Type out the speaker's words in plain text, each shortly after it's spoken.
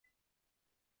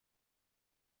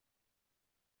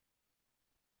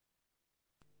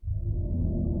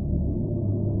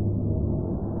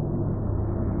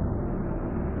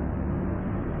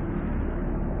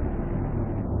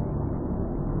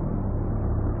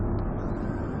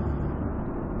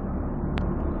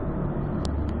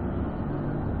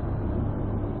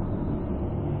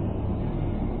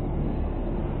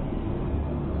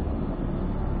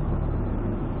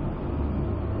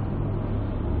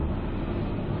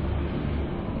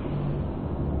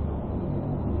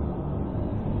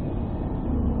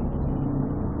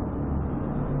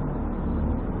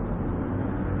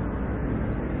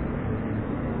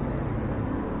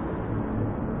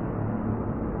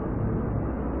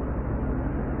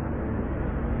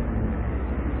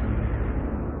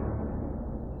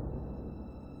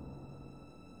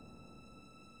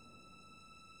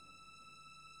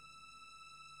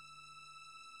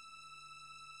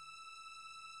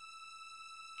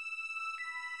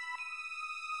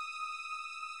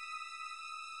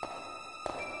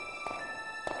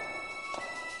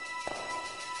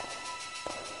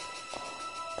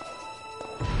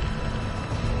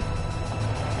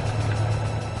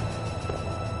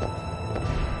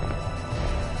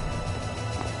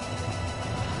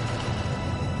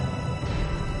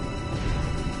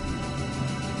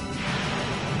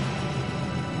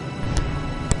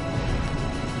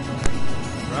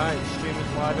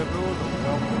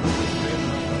welcome to the stream.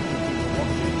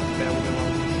 Watching, bear with me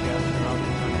while we share this around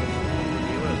and try and get some more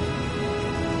viewers.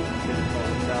 Didn't call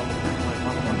themselves my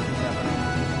Final Fantasy VII.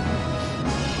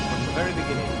 From the very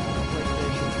beginning,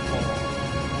 PlayStation 4.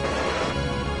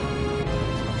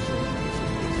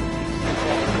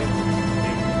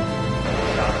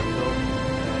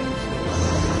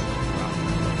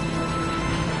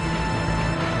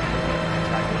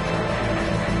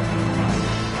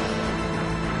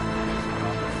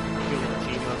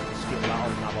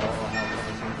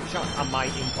 I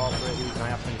might incorporate these, and I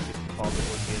have finished this before, but it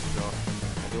was years ago.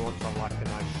 I do want to have like a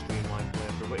nice streamlined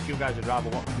playthrough, but if you guys would rather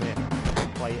watch me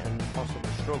play it and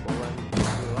possibly struggle, then do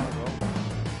that as well.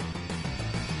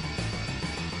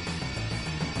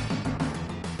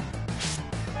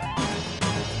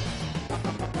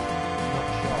 I'm not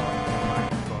sure if the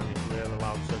microphone is really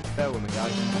loud, so just bear with me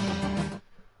guys.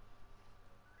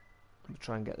 Let me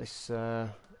try and get this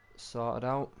sorted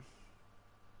out.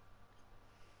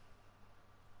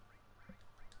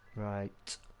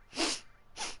 Right.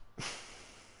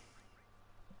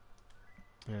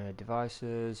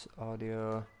 Devices,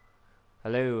 audio.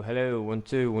 Hello, hello, 1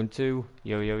 2 1 2.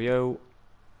 Yo yo yo.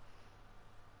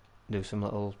 Do some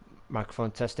little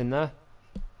microphone testing there.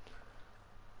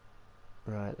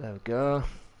 Right, there we go.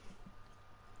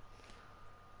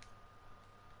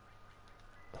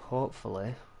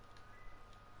 Hopefully.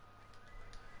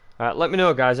 Alright, let me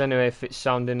know guys anyway if it's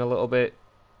sounding a little bit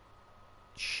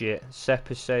shit. Sepp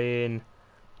is saying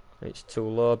it's too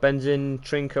low. Benzin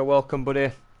Trinker, welcome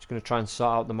buddy. Just gonna try and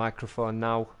sort out the microphone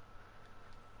now.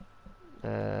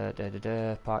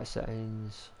 Party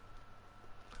settings,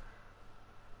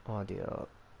 audio.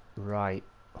 Right,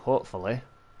 hopefully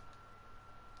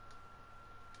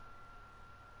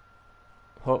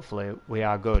we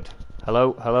are good.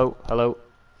 Hello, hello, hello.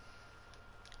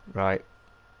 Right,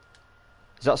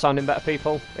 is that sounding better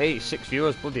people? Hey, 6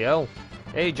 viewers, bloody hell.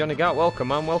 Hey Johnny Gart, welcome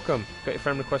man, welcome. Got your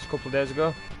friend request a couple of days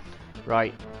ago.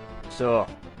 Right, so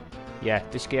yeah,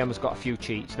 this game has got a few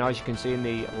cheats. Now as you can see in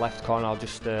the left corner, I'll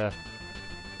just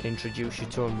introduce you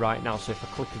to them right now. So if I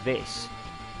click this,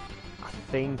 I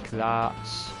think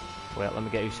that's... Wait, let me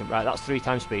get you some... Right, that's 3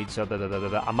 times speed, so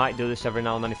I might do this every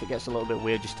now and then. If it gets a little bit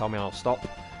weird, just tell me and I'll stop.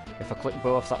 If I click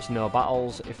both, that's no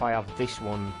battles. If I have this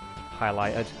one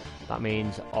highlighted, that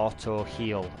means auto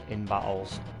heal in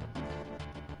battles,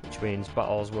 which means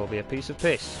battles will be a piece of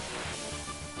piss.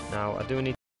 Now, I do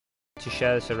need to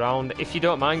share this around. If you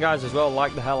don't mind, guys, as well,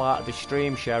 like the hell out of this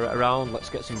stream, share it around. Let's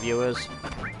get some viewers.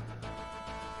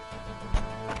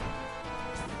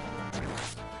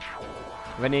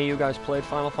 Have any of you guys played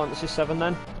Final Fantasy VII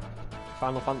then?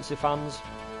 Final Fantasy fans?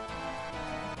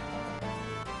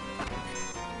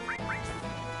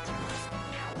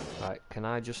 Right, can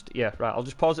I just... Yeah, right, I'll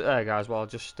just pause it there, guys, while I'll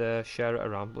just share it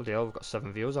around. Bloody hell, we've got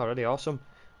 7 views already, awesome.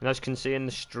 And as you can see in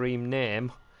the stream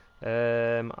name,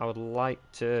 I would like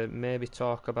to maybe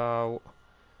talk about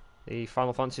the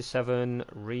Final Fantasy VII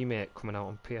remake coming out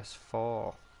on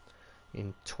PS4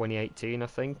 in 2018, I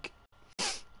think.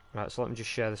 Right, so let me just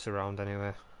share this around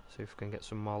anyway, see if we can get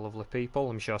some more lovely people.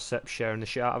 I'm sure Sepp's sharing the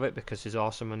shit out of it because he's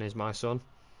awesome and he's my son.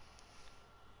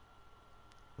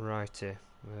 Righty,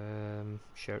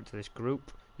 share it to this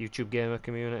group, YouTube gamer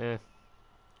community.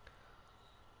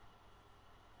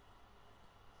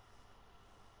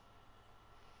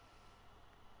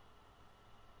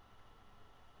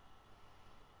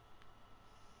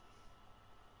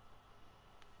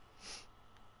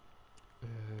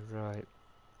 Right,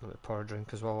 let me pour a drink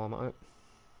as well while I'm at it.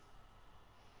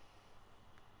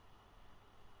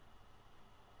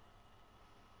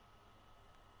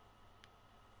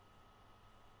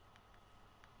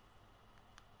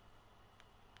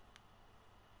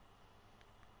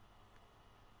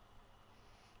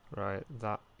 Right,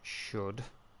 that should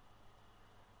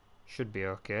be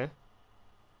okay.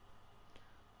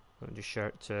 I'll just share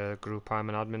it to group I'm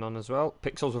an admin on as well.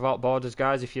 Pixels Without Borders,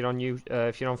 guys. If you're on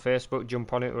Facebook,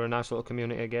 jump on it. We're a nice little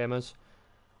community of gamers.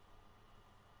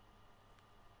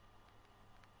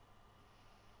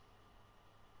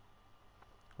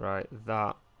 Right,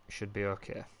 that should be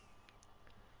okay.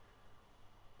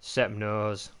 Sepp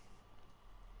knows.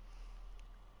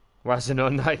 Where's the no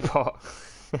night pot?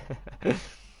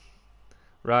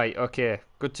 Right, okay,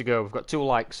 good to go. We've got 2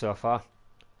 likes so far.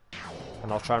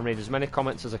 And I'll try and read as many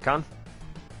comments as I can.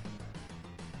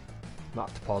 Might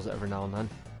have to pause it every now and then.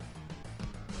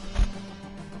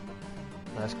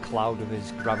 There's Cloud with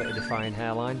his gravity-defying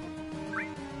hairline.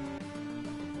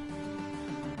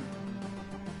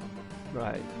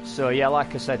 Right, so yeah,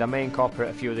 like I said, I may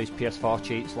incorporate a few of these PS4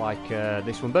 cheats, like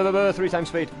this one, 3 times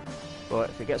speed. But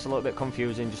if it gets a little bit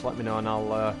confusing, just let me know and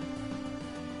I'll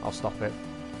stop it.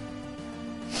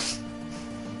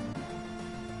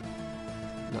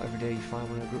 Not every day you find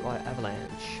one in a group like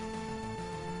Avalanche.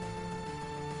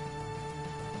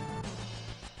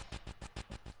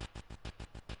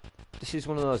 This is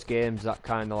one of those games that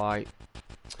kind of like,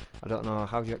 I don't know,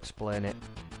 how do you explain it?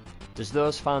 There's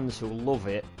those fans who love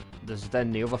it, there's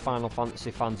then the other Final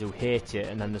Fantasy fans who hate it,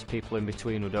 and then there's people in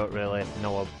between who don't really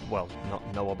know, well,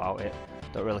 not know about it,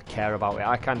 don't really care about it.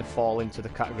 I kind of fall into the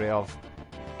category of,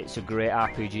 it's a great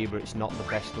RPG, but it's not the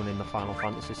best one in the Final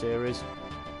Fantasy series.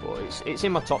 But it's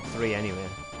in my top 3 anyway.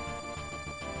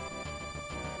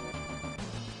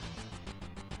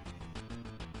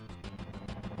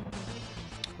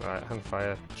 Right, hang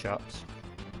fire, chaps.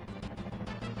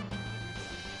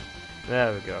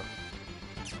 There we go.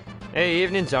 Hey,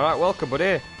 evenings, alright, welcome,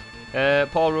 buddy.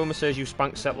 Paul Rumour says you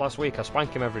spanked Sepp last week. I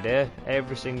spank him every day,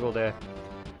 every single day.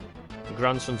 The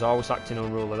grandson's always acting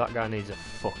unruly. That guy needs a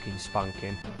fucking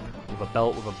spanking. With a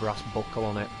belt with a brass buckle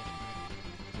on it.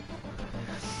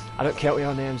 I don't care what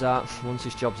your names are. Once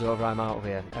this job's over, I'm out of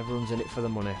here. Everyone's in it for the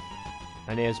money.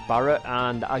 And here's Barrett,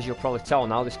 and as you'll probably tell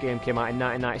now, this game came out in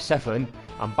 1997,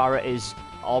 and Barrett is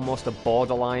almost a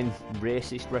borderline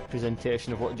racist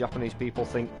representation of what Japanese people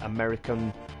think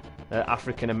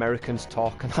African Americans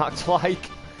talk and act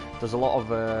like. There's a lot of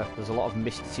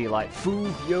Mr. T like,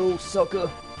 "Fool, yo,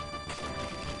 sucker.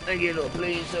 I get up,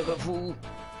 please, sucker, fool."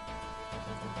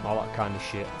 All that kind of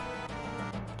shit.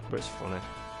 But it's funny.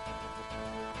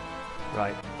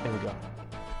 Right, here we go.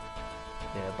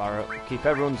 Yeah, Barrett. Keep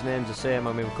everyone's names the same.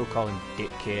 I mean, we could call him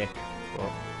Dick Cake, but...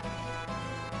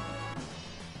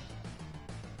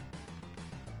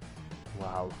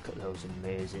 Wow, look at those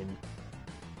amazing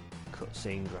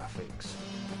cutscene graphics.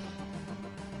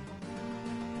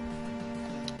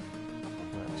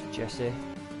 That's Jesse.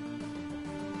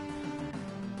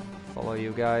 Follow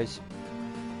you guys.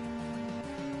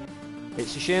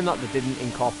 It's a shame that they didn't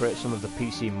incorporate some of the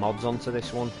PC mods onto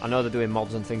this one. I know they're doing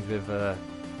mods and things with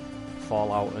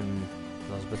Fallout and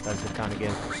those Bethesda kind of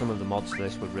games, but some of the mods to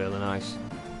this were really nice.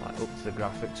 Like, upped the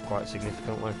graphics quite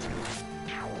significantly.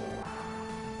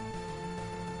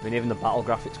 I mean, even the battle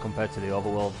graphics compared to the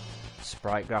overworld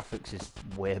sprite graphics is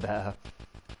way better.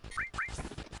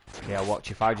 Yeah, watch,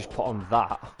 if I just put on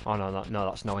that... Oh no,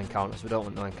 that's no encounters. We don't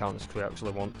want no encounters because we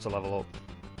actually want to level up.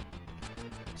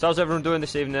 So how's everyone doing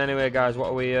this evening anyway, guys? What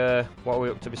are we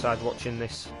up to besides watching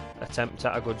this attempt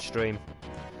at a good stream?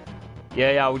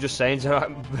 Yeah, I was just saying,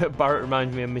 so Barrett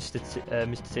reminds me of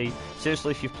Mr. T.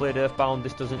 Seriously, if you've played Earthbound,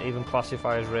 this doesn't even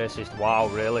classify as racist. Wow,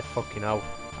 really? Fucking hell.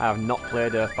 I have not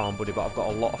played Earthbound, buddy, but I've got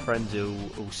a lot of friends who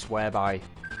swear by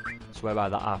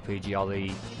that RPG, or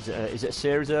the... Is it a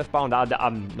series Earthbound?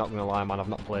 I'm not going to lie, man, I've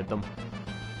not played them.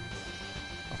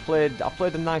 I've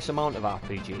played a nice amount of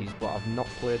RPGs, but I've not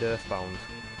played Earthbound.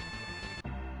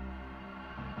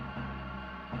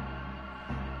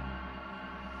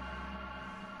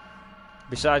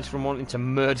 Besides from wanting to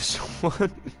murder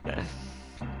someone.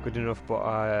 Good enough, but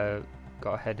I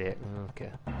got a headache.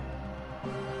 Okay.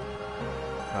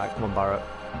 Right, come on, Barrett.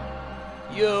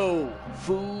 Yo,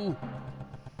 fool!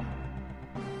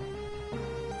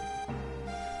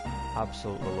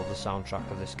 Absolutely love the soundtrack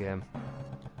of this game.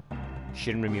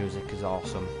 Shinra music is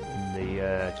awesome, and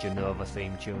the Genova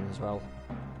theme tune as well.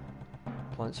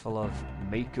 Planet's full of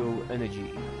Mako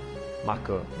energy.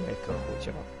 Mako,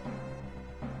 whichever.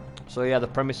 So yeah, the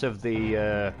premise of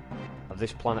this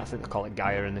planet, I think they call it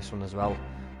Gaia in this one as well.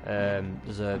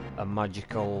 There's a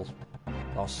magical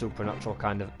or supernatural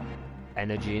kind of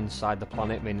energy inside the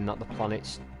planet, meaning that the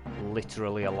planet's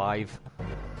literally alive.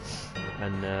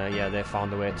 And yeah, they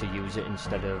found a way to use it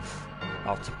instead of,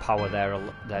 or to power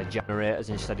their generators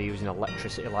instead of using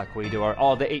electricity like we do.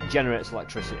 Or it generates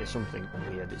electricity, something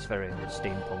weird. It's very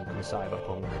steampunk and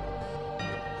cyberpunk.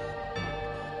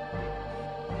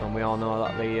 And we all know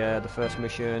that the first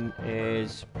mission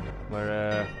is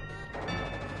where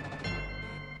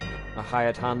a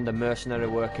hired hand, a mercenary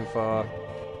working for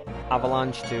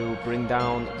Avalanche to bring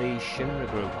down the Shinra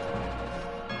group,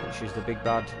 which is the big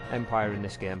bad empire in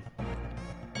this game.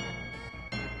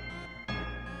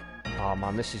 Oh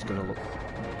man, this is gonna look...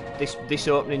 This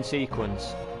opening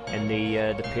sequence in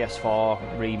the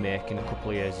PS4 remake in a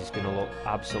couple of years is gonna look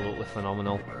absolutely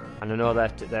phenomenal. And I know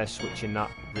they're switching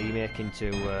that remake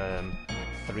into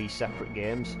 3 separate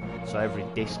games, so every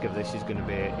disc of this is going to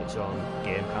be its own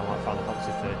game, kind of like Final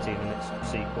Fantasy 13 and its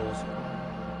sequels.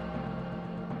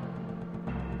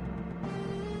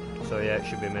 So yeah, it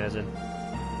should be amazing.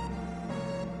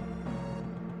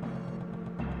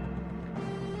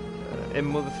 In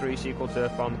Mother 3 sequel to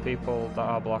Earthbound, the people that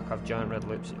are black have giant red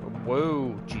lips.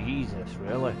 Whoa, Jesus,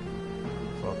 really?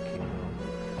 Fucking hell.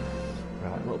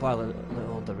 Right, little by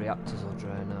little the reactors will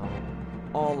drain out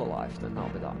all the life, then that'll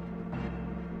be that.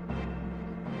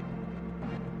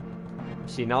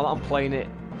 See, now that I'm playing it,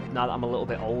 now that I'm a little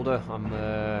bit older, I'm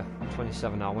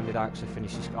 27 now. When did I actually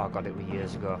finish this? Oh god, it was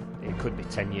years ago. It could be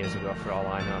 10 years ago for all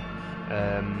I know.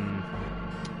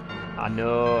 I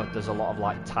know there's a lot of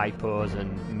like typos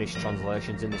and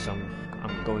mistranslations in this.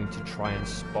 I'm going to try and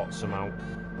spot some out.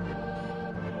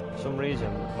 For some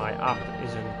reason, my app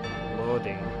isn't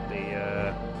loading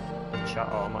the chat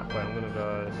automatically. I'm gonna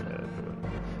go.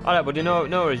 All right, buddy. No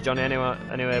worries, Johnny.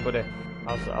 Anyway, buddy.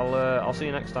 I'll see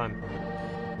you next time.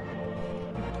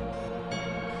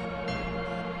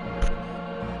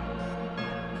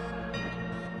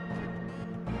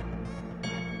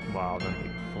 Wow, them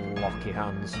big blocky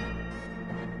hands.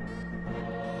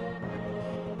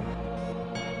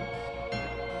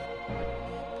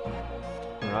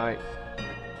 Right.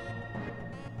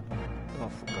 Oh,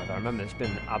 for God, I remember it's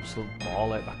been an absolute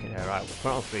ball out back in here. Right, we'll put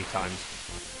it on 3 times.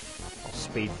 I'll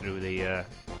speed through the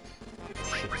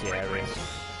shitty areas.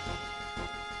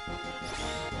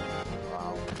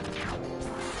 Wow.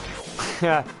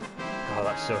 God,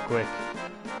 that's so quick.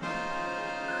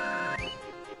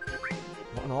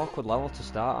 What an awkward level to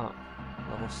start at.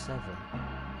 Level 7.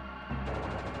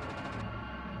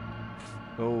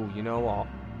 Oh, you know what?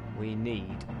 We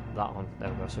need that one. There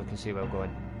we go, so we can see where we're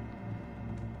going.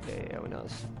 Yeah, we know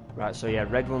this. Right, so yeah,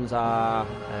 red ones are...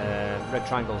 red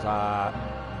triangles are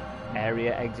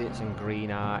area exits and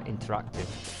green are interactive.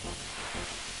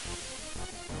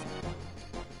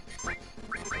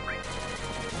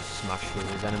 Smash through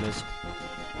these enemies.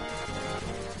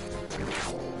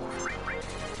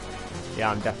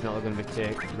 Yeah, I'm definitely going to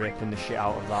be ripping the shit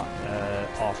out of that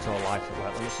auto life at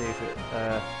work. Let me see if it...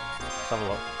 let's have a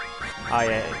look. Ah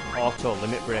yeah, auto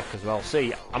limit break as well.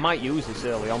 See, I might use this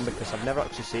early on because I've never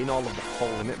actually seen all of the full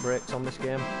limit breaks on this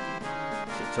game.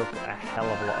 So it took a hell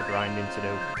of a lot of grinding to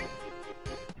do.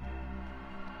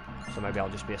 So maybe I'll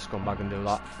just be a scumbag and do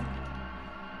that.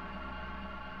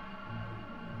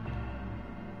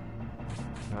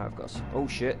 Right, I've got... Oh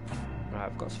shit. Right,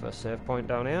 I've got this first save point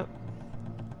down here.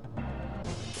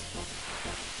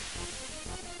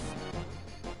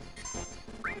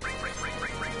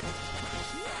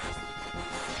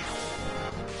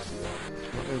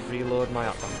 Reload my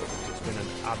app back up because it's been an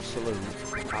absolute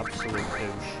douche.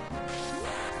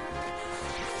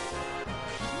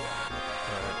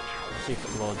 Let's see if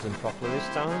it loads in properly this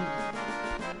time.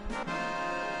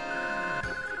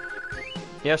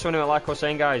 Yeah, so anyway, like I was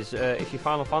saying, guys, if you're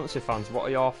Final Fantasy fans, what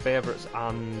are your favourites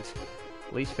and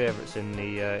least favourites in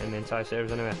the entire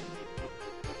series anyway?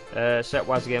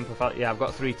 Set-wise again, yeah, I've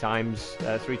got 3 times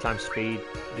speed.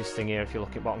 This thing here, if you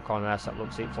look at bottom corner there, set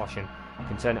look, see it flashing. You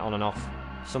can turn it on and off.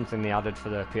 Something they added for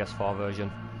the PS4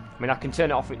 version. I mean, I can turn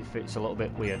it off if it's a little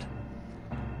bit weird.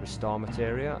 Restore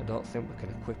materia. I don't think we can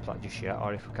equip that just yet,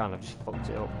 or if we can, I've just fucked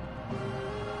it up.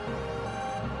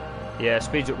 Yeah,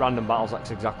 speeds up random battles. That's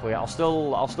exactly it. I'll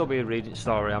still be reading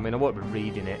story. I mean, I won't be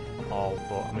reading it all,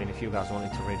 but I mean, if you guys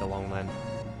wanted to read along, then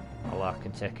I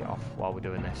can take it off while we're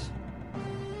doing this.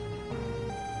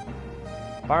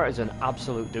 Barrett is an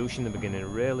absolute douche in the beginning.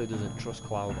 Really doesn't trust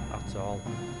Cloud at all.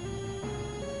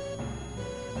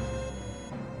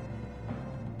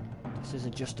 This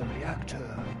isn't just a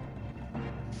reactor.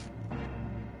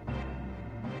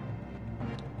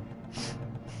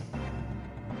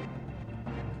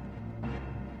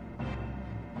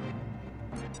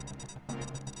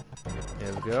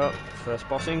 There we go. First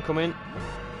boss incoming.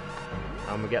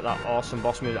 And we get that awesome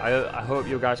boss music. I hope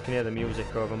you guys can hear the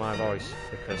music over my voice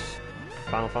because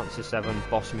Final Fantasy VII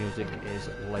boss music is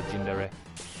legendary.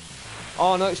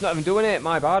 Oh no, it's not even doing it.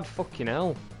 My bad. Fucking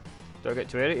hell. Don't get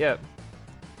to hear it yet.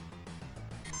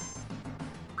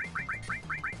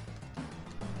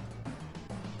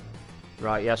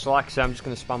 Right, yeah, so like I said, I'm just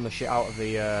going to spam the shit out of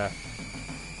the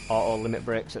auto limit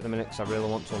breaks at the minute because I really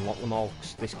want to unlock them all.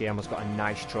 Cause this game has got a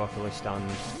nice trophy list,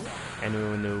 and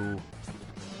anyone who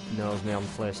knows me on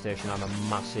PlayStation, I'm a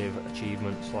massive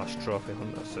achievement / trophy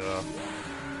hunter, so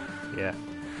yeah.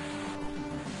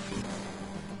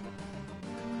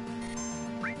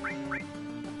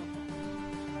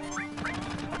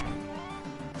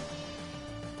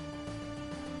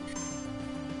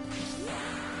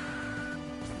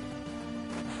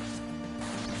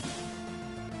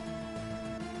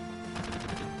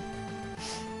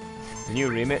 The new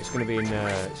remake's going to be in.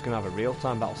 It's going to have a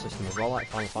real-time battle system as well, like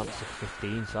Final Fantasy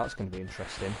 15. So that's going to be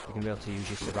interesting. You're going to be able to use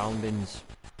your surroundings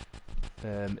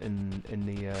in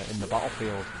the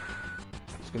battlefield.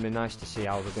 It's going to be nice to see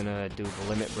how they're going to do the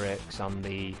limit breaks and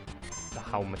the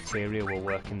how materia will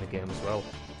work in the game as well.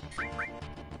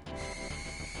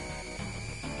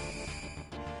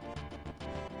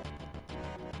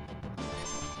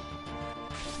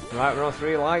 Right, we're on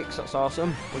 3 likes. That's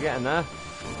awesome. We're getting there.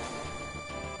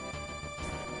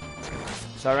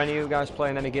 So are any of you guys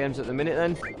playing any games at the minute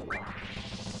then?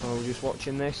 Or are we just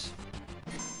watching this?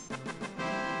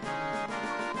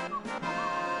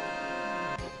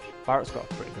 Barrett's got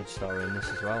a pretty good story in this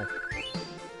as well.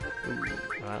 Ooh, right,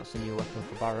 that's a new weapon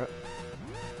for Barrett.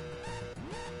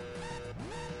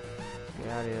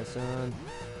 Get out of here, son.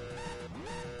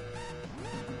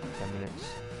 10 minutes.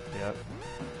 Yep.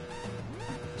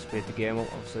 Speed the game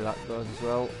up, obviously that goes as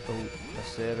well. Oh, let's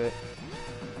save it.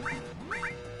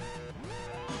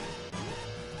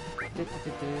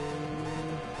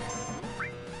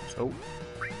 Oh.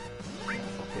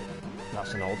 Fuck it.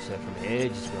 That's an old save from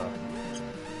ages ago.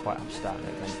 Quite upstarting it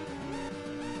again.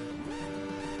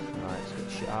 Right, let's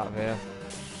get shit out of here.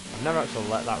 I've never actually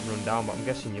let that run down, but I'm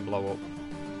guessing you blow up.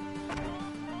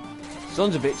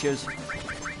 Sons of bitches.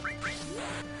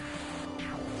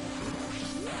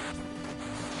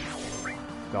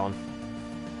 Gone.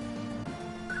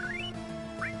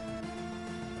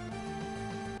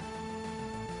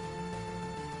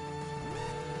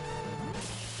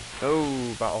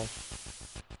 Oh, battle.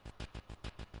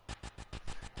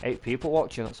 8 people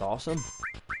watching, that's awesome.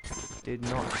 Did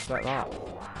not expect that.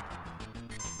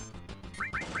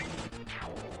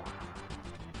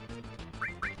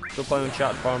 Still playing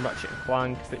Uncharted 4 and Ratchet &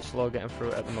 Clank, a bit slow getting through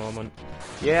it at the moment.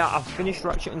 Yeah, I've finished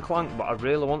Ratchet & Clank, but I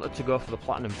really wanted to go for the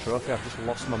Platinum Trophy. I've just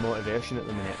lost my motivation at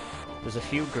the minute. There's a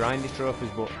few grindy trophies,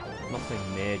 but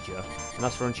nothing major. And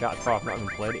as for Uncharted 4, I've not even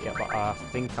played it yet, but I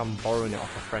think I'm borrowing it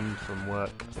off a friend from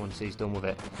work once he's done with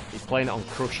it. He's playing it on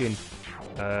Crushing,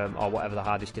 or whatever the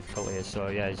hardest difficulty is, so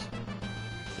yeah, he's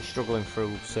struggling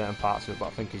through certain parts of it, but I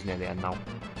think he's near the end now.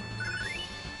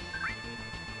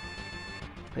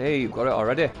 Hey, you've got it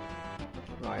already.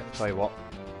 Right, I'll tell you what.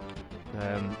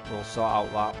 We'll sort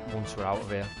out that once we're out of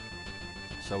here.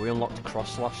 So we unlocked a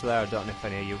cross slash there. I don't know if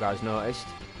any of you guys noticed.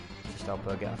 Just help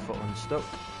her get her foot unstuck.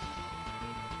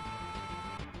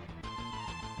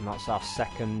 And that's our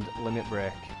second limit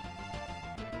break.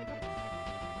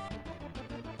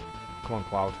 Come on,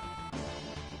 Cloud.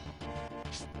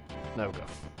 There we go.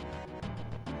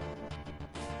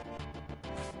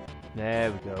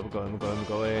 There we go. We're going, we're going, we're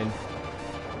going.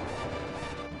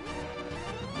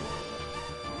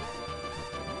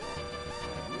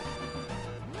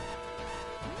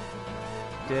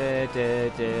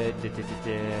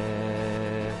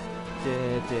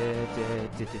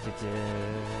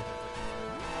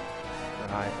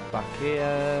 Right, back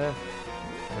here.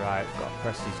 Right, got to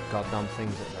press these goddamn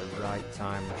things at the right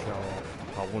time, I'm sure.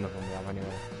 Oh, one of them we have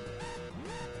anyway.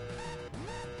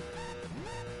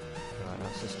 Right,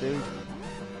 that's this dude.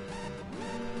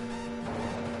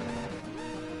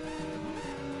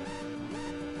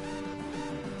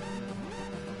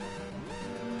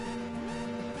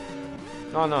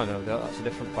 Oh no, that's a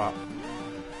different part.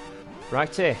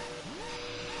 Righty.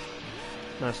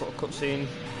 Nice little cutscene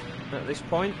at this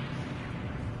point.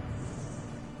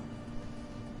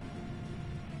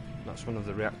 That's one of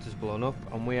the reactors blown up,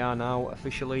 and we are now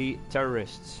officially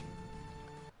terrorists.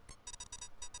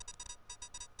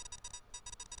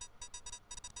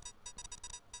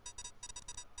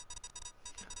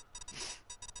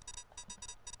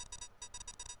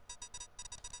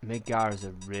 Midgar is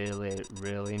a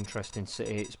really interesting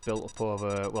city. It's built up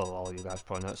over, well, all you guys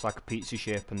probably know, it's like a pizza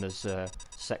shape, and there's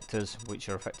sectors which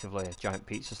are effectively giant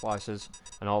pizza slices,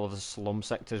 and all of the slum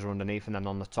sectors are underneath, and then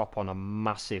on the top on a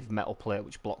massive metal plate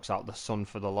which blocks out the sun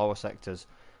for the lower sectors.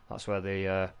 That's where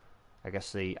the, I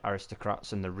guess the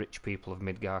aristocrats and the rich people of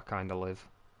Midgar kind of live.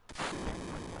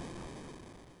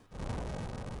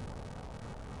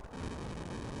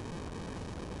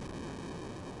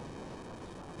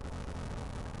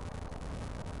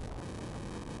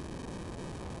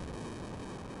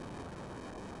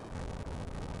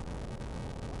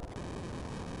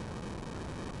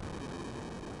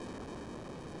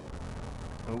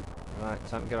 Oh, right,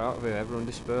 time to get out of here, everyone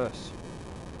disperse.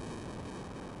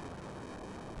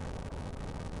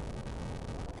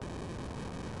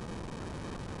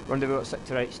 Rendezvous at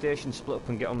Sector 8 station, split up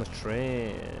and get on the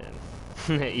train.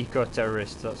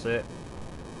 Eco-terrorists, that's it.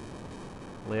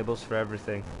 Labels for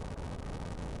everything.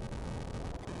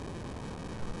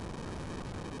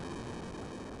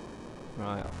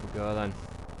 Right, off we go then.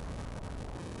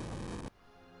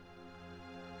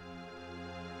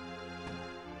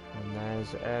 And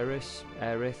there's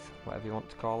Aerith, whatever you want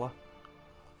to call her.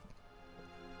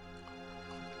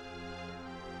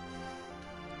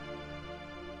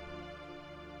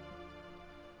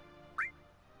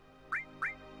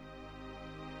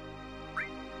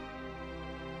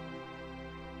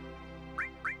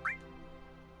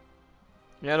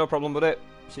 Yeah, no problem with it.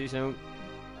 See you soon.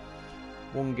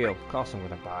 1 gil. Of course I'm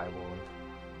going to buy one.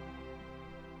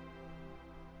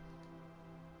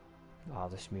 Oh,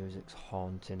 this music's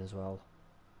haunting as well.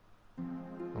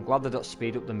 I'm glad they don't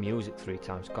speed up the music 3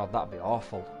 times. God, that'd be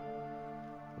awful.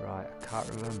 Right, I can't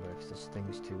remember if there's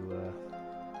things to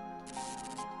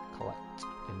collect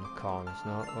in the corners.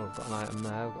 No, oh, we've got an item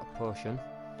there, we've got a potion.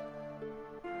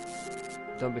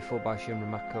 Don't be fooled by Shimra.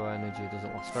 Mako energy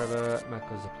doesn't last forever.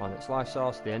 Mako is the planet's life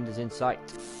source. The end is in sight.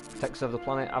 Protects of the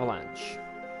planet, avalanche.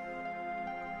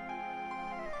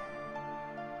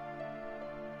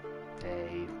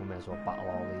 Hey, we may as well battle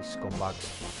all these scumbags.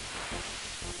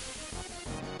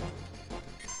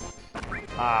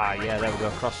 Ah, yeah, there we go,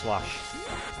 cross slash.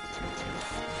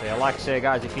 So yeah, like I say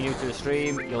guys, if you're new to the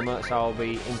stream, you'll notice I'll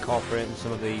be incorporating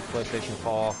some of the PlayStation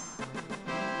 4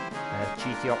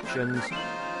 cheaty options.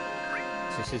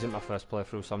 So this isn't my first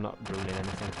playthrough, so I'm not ruining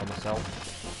anything for myself.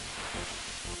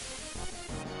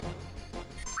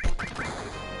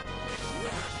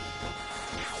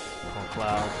 On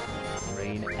cloud,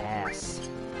 rain ass.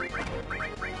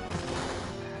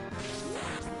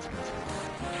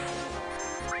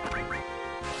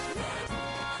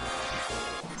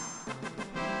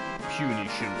 Puny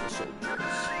Shimra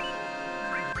soldiers.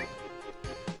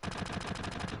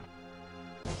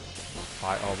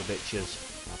 Fight all the bitches.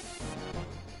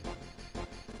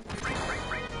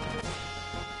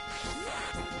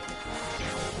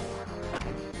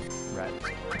 Right.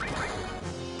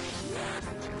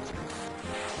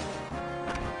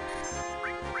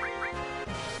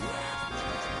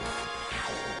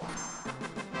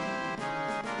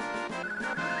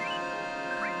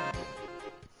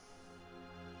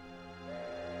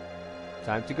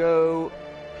 Time to go.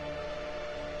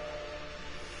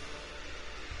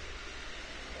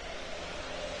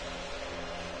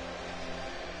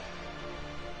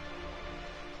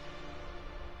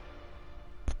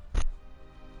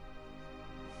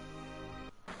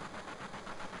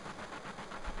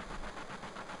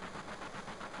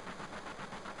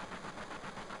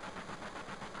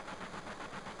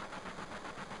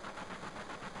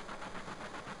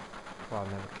 Cloud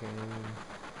never came.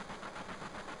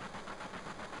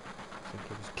 I think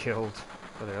he was killed,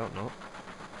 but I don't know.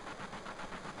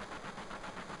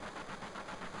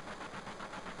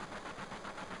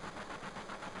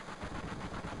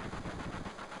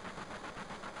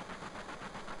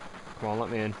 Come on, let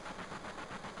me in.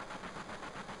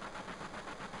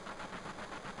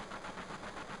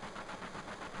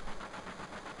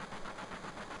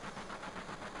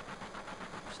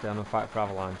 Stay on and fight for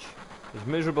avalanche. As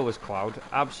miserable as Cloud,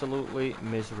 absolutely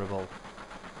miserable.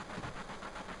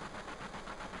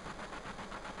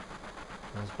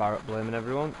 There's Barrett blaming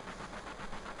everyone.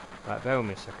 Right, bear with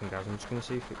me a second guys, I'm just going to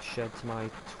see if it's shared to my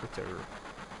Twitter.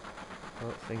 I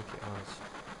don't think it has.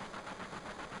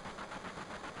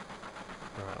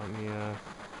 Right, let me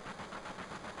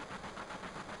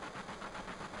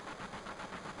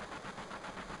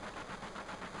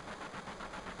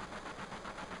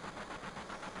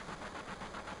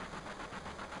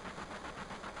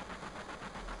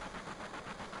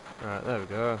Right, there we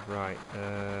go. Right,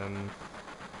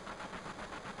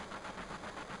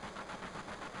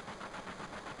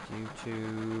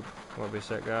 YouTube. Won't be a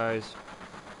sec, guys.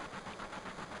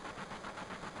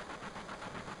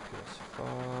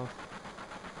 PS4.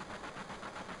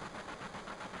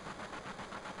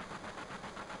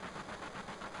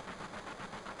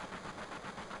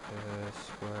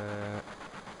 Square.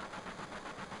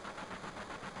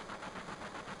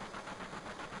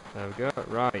 There we go.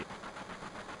 Right.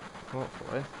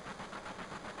 Hopefully.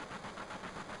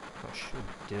 That should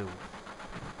do.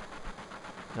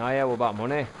 Oh yeah, what about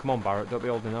money? Come on Barrett, don't be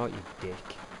holding out, you dick.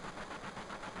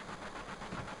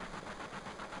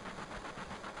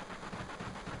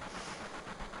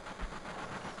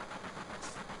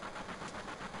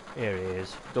 Here he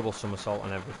is. Double somersault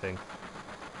and everything.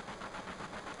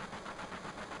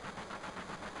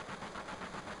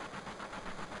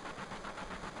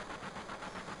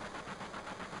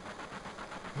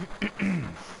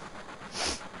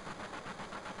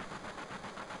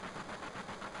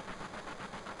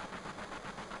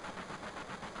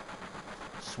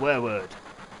 Swear word.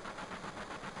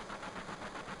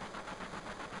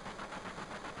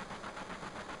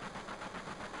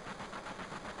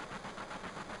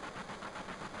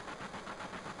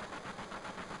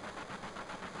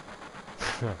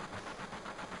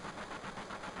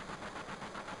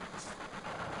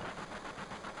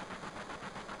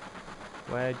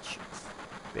 Wedge,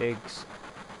 Biggs,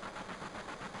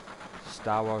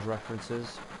 Star Wars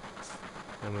references,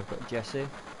 and we've got Jesse.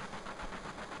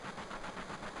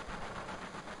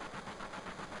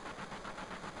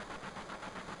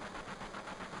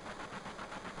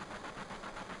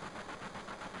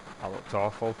 That looked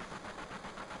awful.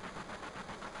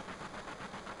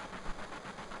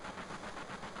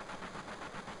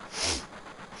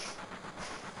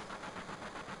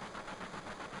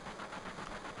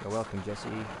 You're welcome, Jesse.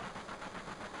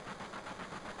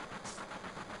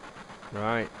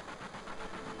 Right.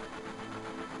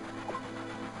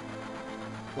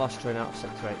 Last train out of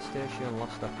Sector 8 station,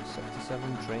 last stop is Sector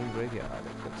 7 train graveyard.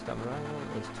 Expected time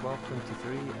arrival is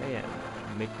 12:23 AM,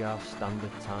 Midgar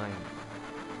Standard Time.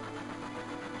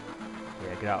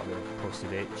 Yeah, get out of here, pussy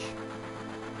bitch.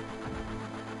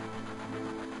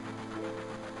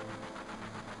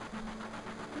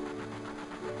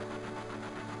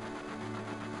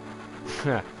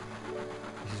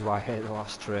 This is why I hate the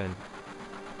last train.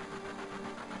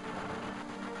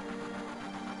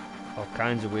 All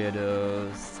kinds of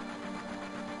weirdos.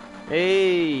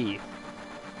 Hey!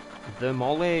 The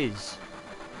Mollies!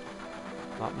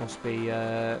 That must be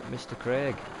Mr.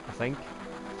 Craig, I think.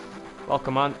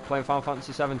 Welcome, man. Playing Final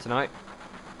Fantasy VII tonight.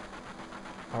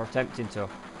 Or attempting to.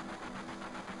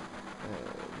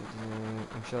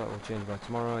 I'm sure that will change by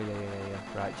tomorrow. Yeah.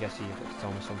 Right, Jesse, you've got to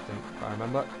tell me something if I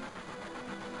remember.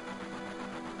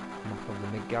 Map of the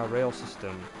Midgar rail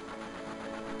system.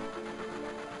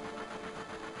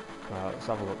 Right, let's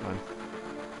have a look, man.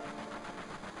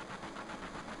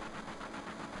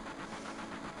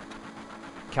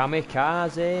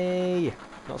 Kamikaze!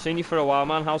 Not seen you for a while,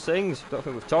 man. How's things? Don't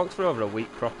think we've talked for over a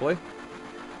week properly.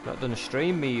 Not done a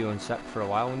stream, me, you, and Sep for a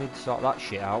while. We need to sort that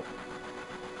shit out.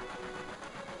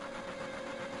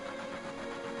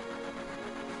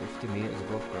 50 metres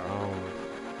above ground.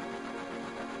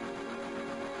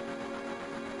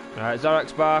 Right,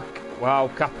 Zarek's back. Wow,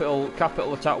 capital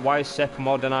attack. Why is Sep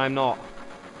mod and I'm not?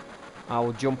 I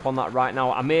will jump on that right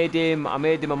now. I made him a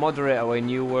moderator when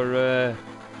you were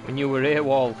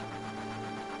AWOL.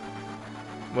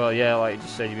 Well, yeah, like you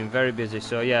just said, you've been very busy.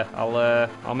 So yeah,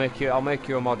 I'll make you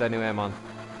a mod anyway, man.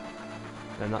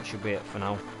 And that should be it for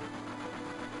now.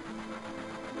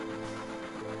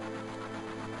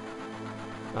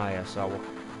 Ah, yeah, so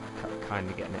we're kind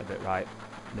of getting it a bit right.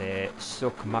 They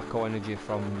suck Mako energy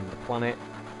from the planet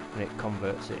and it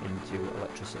converts it into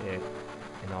electricity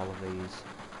in all of these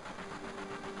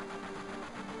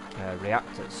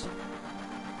reactors.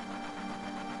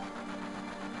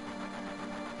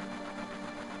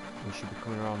 We should be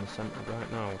coming around the centre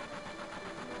right now.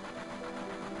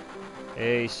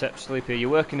 Hey, Sep Sleepy, you're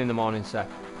working in the morning, Sep?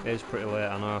 It is pretty late,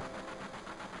 I know.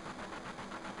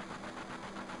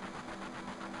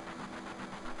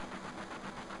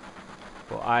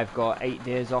 But I've got 8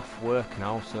 days off work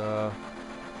now, so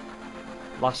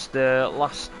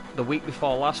the week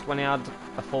before last, when I had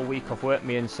a full week off work,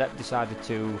 me and Sep decided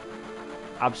to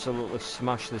absolutely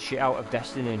smash the shit out of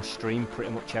Destiny and stream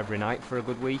pretty much every night for a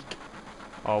good week.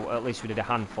 Or at least we did a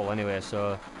handful anyway,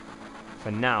 so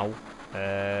for now,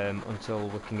 until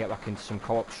we can get back into some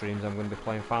co-op streams, I'm going to be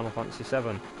playing Final Fantasy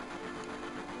VII.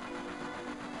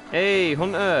 Hey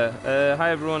Hunter, hi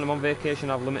everyone, I'm on vacation,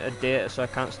 I have limited data so I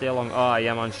can't stay long. Oh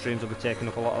yeah man, streams will be taking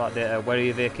up a lot of that data. Where are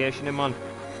you vacationing, man?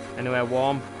 Anywhere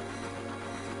warm?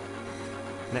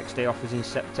 Next day off is in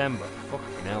September.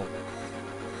 Fucking hell.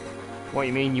 What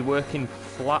you mean, you're working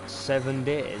flat 7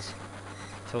 days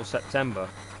till September?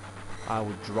 I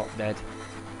would drop dead.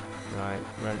 Right,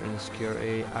 renting a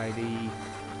security ID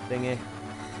thingy.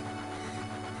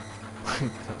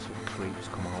 That's what creeps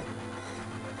come out.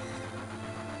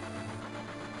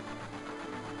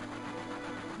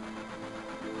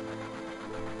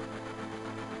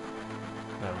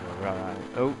 Right.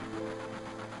 Oh.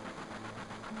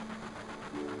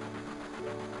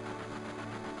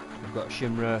 We've got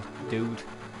Shimra, dude.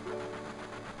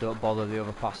 Don't bother the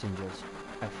other passengers.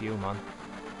 F you, man.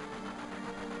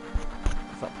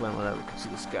 If that plane like that, we can see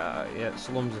the sky. Yeah,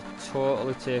 slums are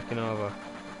totally taken over.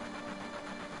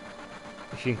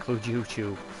 If you include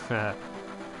YouTube.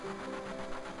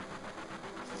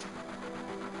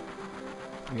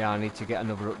 Yeah, I need to get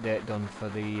another update done for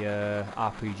the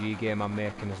RPG game I'm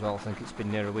making as well. I think it's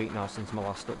been near a week now since my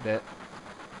last update.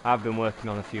 I've been working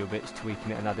on a few bits,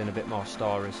 tweaking it and adding a bit more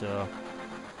story, so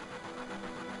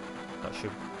that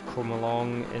should come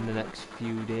along in the next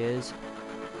few days.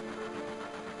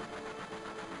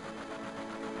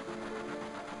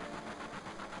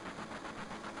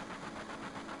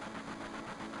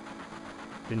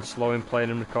 Been slow in playing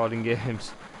and recording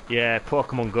games. Yeah,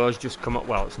 Pokemon Go's just come up.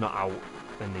 Well, it's not out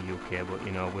in the UK, but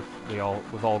you know,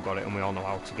 we've all got it and we all know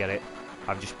how to get it.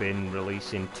 I've just been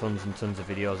releasing tons and tons of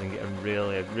videos and getting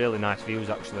really nice views,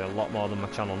 actually, a lot more than my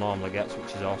channel normally gets,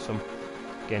 which is awesome.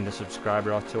 Gained a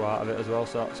subscriber or two out of it as well,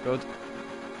 so that's good.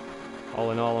 All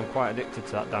in all, I'm quite addicted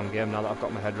to that damn game now that I've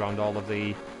got my head around all of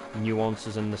the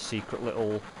nuances and the secret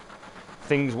little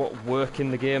things what work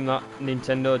in the game that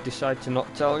Nintendo decide to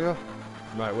not tell you.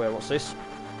 Right, wait, what's this?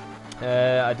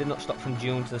 I did not stop from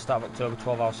June to the start of October,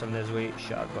 12 hours, 7 days a week.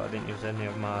 Shut up, but I didn't use any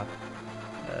of my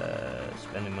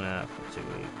spending money out for 2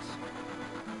 weeks.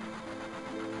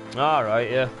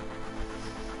 Alright, yeah.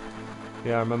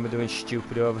 Yeah, I remember doing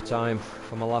stupid overtime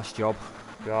for my last job.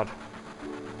 God.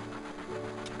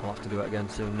 I'll have to do it again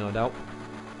soon, no doubt.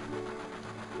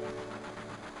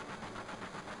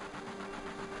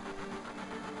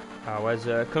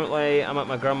 Currently, I'm at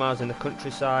my grandma's in the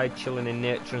countryside, chilling in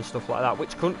nature and stuff like that.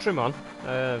 Which country, man?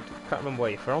 Can't remember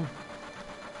where you're from.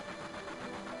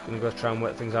 Gonna go try and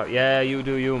work things out. Yeah, you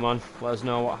do you, man. Let us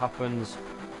know what happens.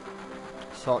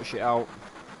 Sort shit out.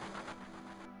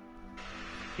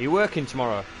 Are you working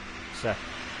tomorrow, Seth?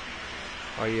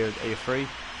 Are you free?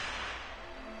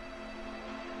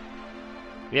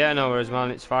 Yeah, no worries,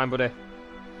 man. It's fine, buddy.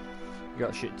 You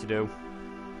got shit to do.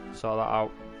 Sort that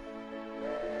out.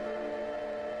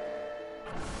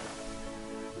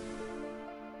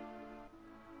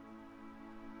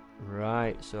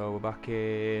 Right, so we're back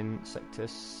in Sector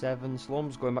 7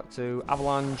 slums, going back to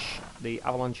Avalanche, the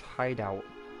Avalanche hideout.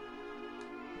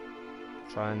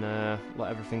 Try and let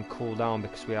everything cool down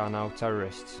because we are now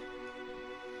terrorists.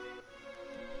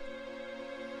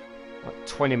 Like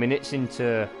 20 minutes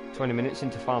into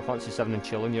Final Fantasy 7 and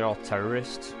chilling, you're all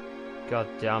terrorists. God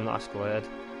damn, that escalated.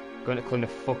 Going to clean a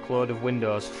fuckload of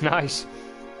windows. Nice.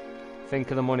 Think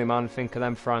of the money, man. Think of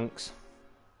them francs.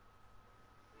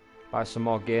 Buy some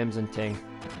more games and ting.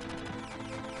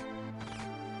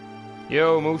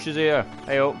 Yo, Moosh is here.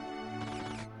 Hey up.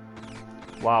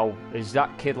 Wow, is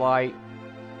that kid like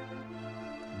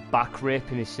back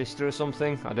raping his sister or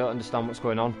something? I don't understand what's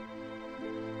going on.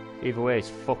 Either way, he's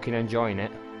fucking enjoying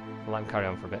it. I'll let him carry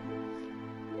on for a bit.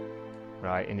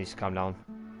 Right, he needs to calm down.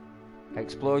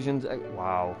 Explosions.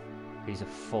 Wow, he's a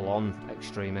full-on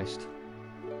extremist.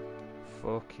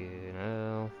 Fucking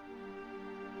hell.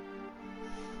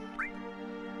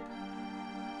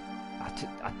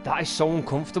 That is so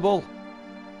uncomfortable.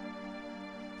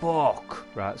 Fuck.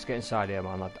 Right, let's get inside here,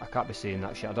 man. I can't be seeing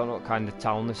that shit. I don't know what kind of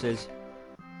town this is.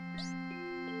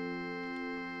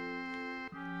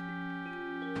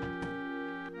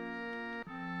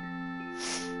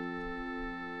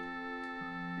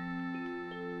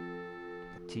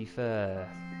 Tifa.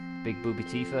 Big booby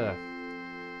Tifa.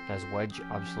 There's Wedge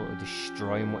absolutely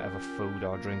destroying whatever food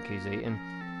or drink he's eating.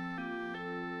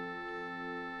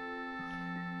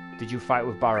 Did you fight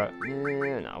with Barrett?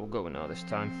 Yeah, no, we'll go with no this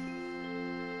time.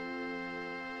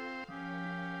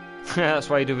 That's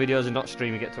why you do videos and not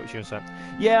stream. You get touchy and stuff.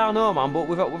 Yeah, I know, man. But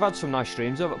we've had some nice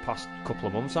streams over the past couple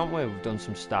of months, haven't we? We've done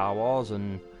some Star Wars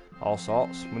and all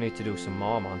sorts. We need to do some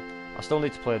more, man. I still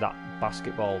need to play that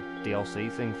basketball DLC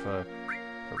thing for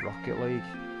Rocket League.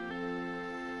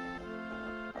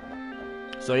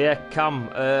 So yeah, Cam,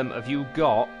 are you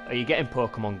getting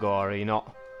Pokemon Go or are you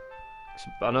not?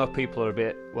 I know people are a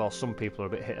bit, well, some people are a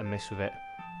bit hit and miss with it.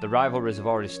 The rivalries have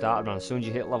already started, man. As soon as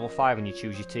you hit level 5 and you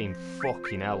choose your team,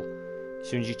 fucking hell. As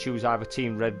soon as you choose either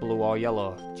team red, blue or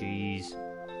yellow, jeez.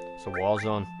 It's a war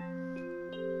zone.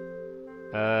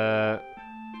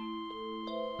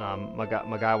 My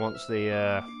guy wants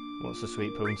the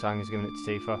sweet poontang. He's giving it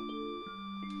to Tifa.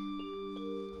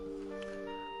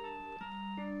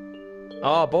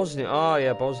 Oh, Bosnia. Oh,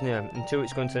 yeah, Bosnia. And 2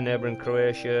 it's going to neighbouring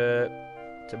Croatia,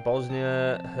 to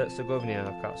Bosnia,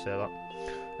 Herzegovina. I can't say that.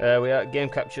 We are game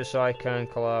capture, so I can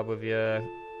collab with you.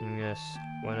 Yes,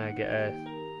 when I get a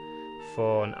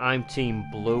phone. I'm Team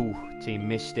Blue, Team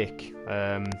Mystic.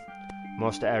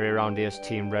 Most of the area around here is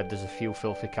Team Red. There's a few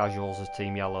filthy casuals as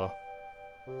Team Yellow.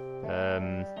 But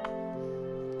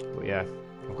yeah,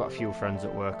 I've got a few friends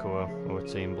at work who are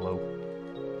Team Blue.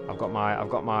 I've got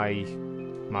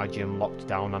my gym locked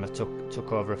down, and I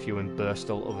took over a few in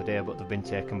Birstall the other day, but they've been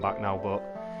taken back now. But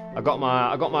I got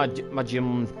my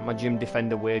gym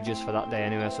defender wages for that day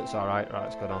anyway, so it's all right. Right,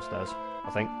 let's go downstairs.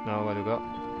 I think. No, where do we go?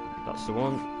 That's the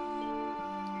one.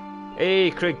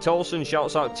 Hey, Craig Tolson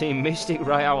shouts out Team Mystic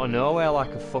right out of nowhere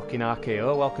like a fucking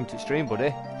RKO. Welcome to the stream,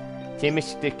 buddy. Team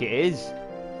Mystic it is.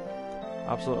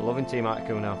 Absolutely loving Team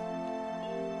Articuno.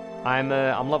 I'm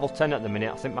level 10 at the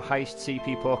minute. I think my highest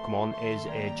CP Pokemon is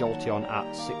a Jolteon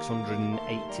at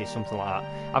 680, something like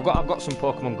that. I've got some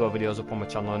Pokemon Go videos up on my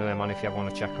channel anyway, man, if you ever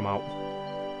want to check them out.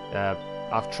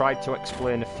 I've tried to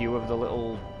explain a few of the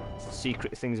little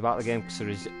secret things about the game, because there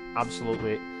is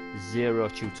absolutely zero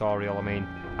tutorial. I mean,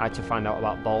 I had to find out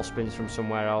about ball spins from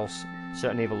somewhere else,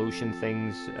 certain evolution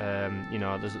things. You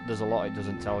know, there's a lot it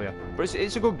doesn't tell you. But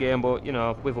it's a good game, but, you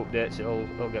know, with updates it'll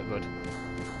get good.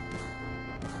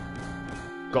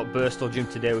 Got Birstall Gym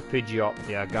today with Pidgeot.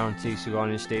 Yeah, I guarantee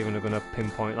Sigourney and Steven are going to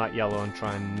pinpoint that yellow and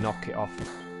try and knock it off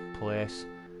place.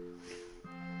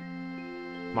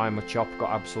 my chop got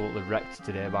absolutely wrecked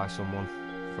today by someone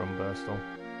from Bristol.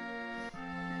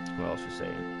 What else was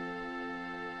saying?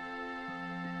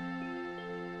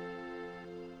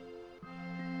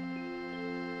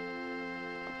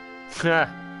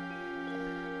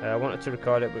 I wanted to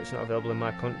record it, but it's not available in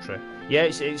my country. Yeah,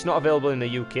 it's not available in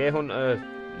the UK, Hunter,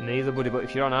 neither, buddy. But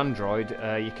if you're on Android,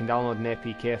 you can download an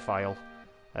APK file,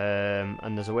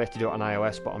 and there's a way to do it on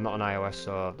iOS. But I'm not on iOS,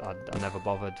 so I never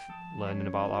bothered learning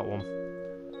about that one.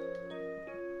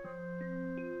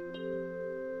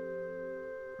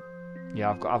 Yeah,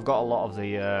 I've got a lot of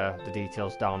the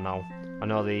details down now. I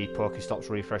know the Pokestops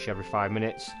refresh every 5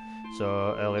 minutes.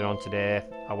 So earlier on today,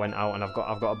 I went out and I've got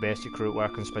a basic route where I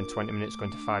can spend 20 minutes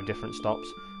going to 5 different stops,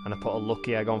 and I put a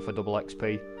lucky egg on for double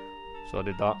XP. So I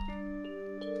did that.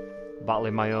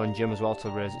 Battling my own gym as well to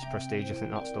raise its prestige. I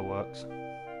think that still works.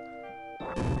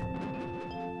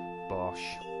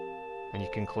 Bosh. And you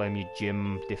can claim your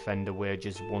gym defender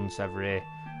wages once every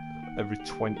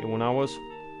 21 hours.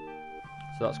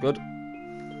 So that's good.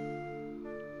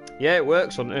 Yeah, it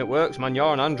works, Hunter. It works, man. You're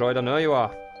on Android, I know you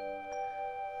are.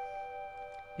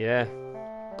 Yeah,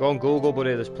 go on Google,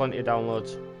 buddy, there's plenty of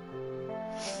downloads.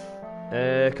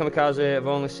 Kamikaze, I've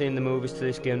only seen the movies to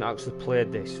this game and actually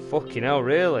played this. Fucking hell,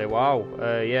 really? Wow.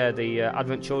 Yeah, the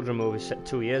Advent Children movie is set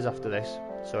 2 years after this.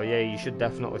 So yeah, you should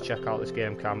definitely check out this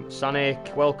game, Cam.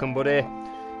 Sanic, welcome, buddy.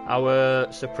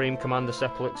 Our Supreme Commander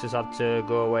Sepulix has had to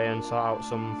go away and sort out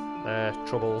some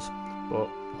troubles, but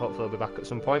hopefully he'll be back at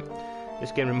some point.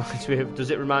 This game reminds me of... Does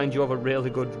it remind you of a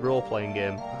really good role-playing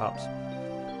game, perhaps?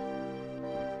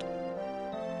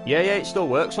 Yeah, it still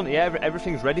works on it. Yeah,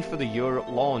 everything's ready for the Europe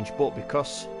launch, but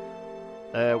because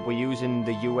we're using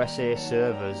the USA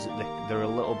servers, they're a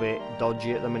little bit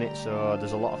dodgy at the minute, so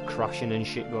there's a lot of crashing and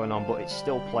shit going on, but it's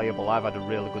still playable. I've had a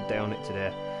really good day on it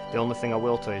today. The only thing I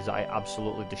will tell you is that it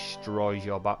absolutely destroys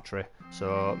your battery,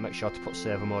 so make sure to put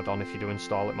saver mode on if you do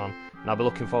install it, man. And I'll be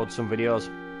looking forward to some videos.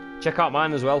 Check out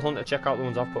mine as well, Hunter. Check out the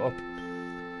ones I've put up.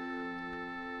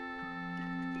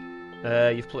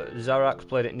 Zarak's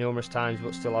played it numerous times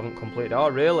but still haven't completed it. Oh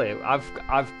really?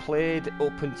 I've played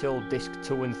up until disc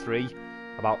 2 and 3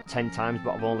 about 10 times,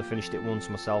 but I've only finished it once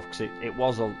myself because it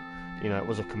was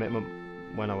a commitment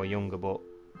when I was younger, but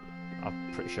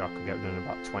I'm pretty sure I could get it done in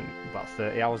about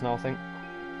 30 hours now, I think.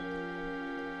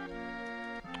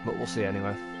 But we'll see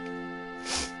anyway.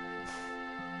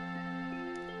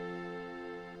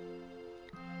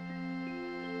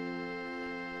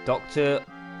 Dr.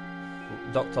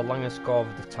 Langerskov,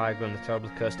 the Tiger and the Terribly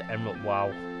Cursed Emerald.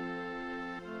 Wow.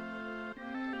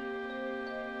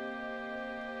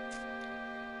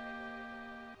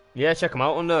 Yeah, check them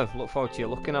out, Under. Look forward to you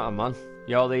looking at them, man.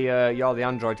 You're the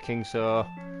Android king, so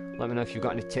let me know if you've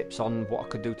got any tips on what I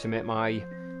could do to make my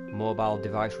mobile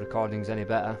device recordings any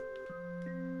better.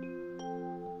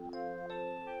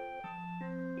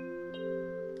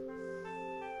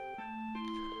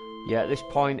 Yeah, at this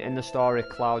point in the story,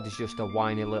 Cloud is just a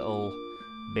whiny little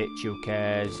bitch who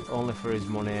cares only for his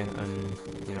money and,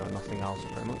 you know, nothing else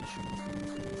pretty much.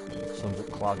 Sums up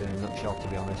Cloud in a nutshell, to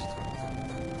be honest.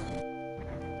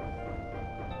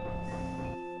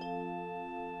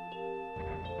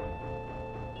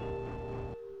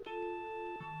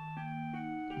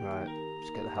 Right,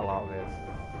 let's get the hell out of here.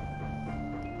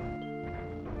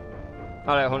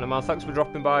 Alright, Hunter Man, thanks for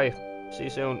dropping by. See you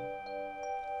soon.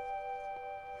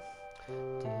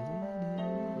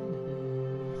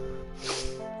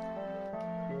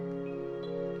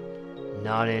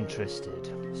 Not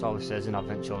interested. That's all it says in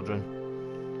Advent Children.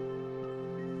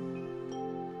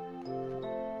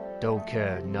 Don't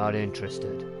care, not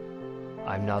interested.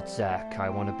 I'm not Zack, I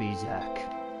want to be Zack.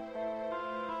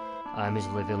 I'm his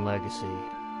living legacy.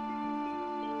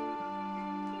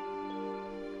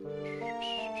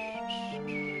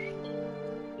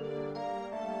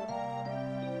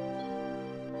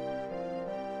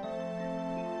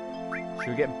 Should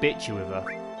we get bitchy with her?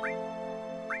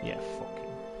 Yeah, fucking.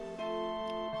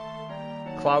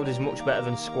 Cloud is much better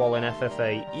than Squall in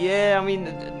FF8. Yeah, I mean,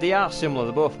 they are similar.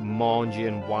 They're both mangy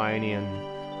and whiny, and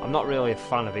I'm not really a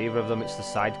fan of either of them. It's the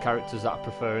side characters that I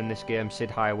prefer in this game.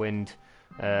 Sid Highwind,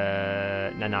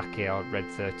 Nanaki or Red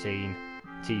 13,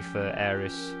 Tifa,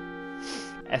 Aeris.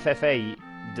 FF8,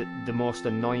 the most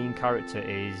annoying character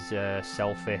is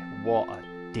Selphie. What a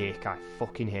dick. I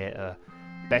fucking hate her.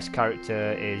 Best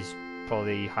character is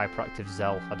probably Hyperactive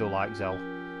Zell. I do like Zell.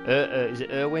 Is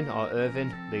it Irwin or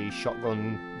Irvin? The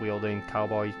shotgun wielding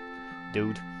cowboy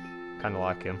dude. Kinda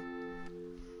like him.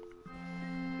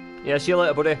 Yeah, see you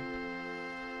later, buddy.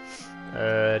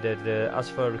 As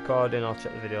for recording, I'll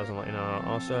check the videos and let you know.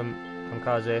 Awesome.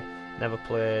 Kamikaze, never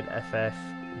played FF.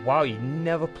 Wow, you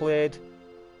never played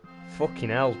Fucking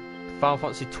hell. Final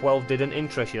Fantasy 12 didn't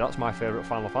interest you. That's my favourite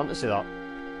Final Fantasy, that.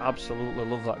 Absolutely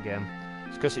love that game.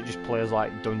 It's because it just plays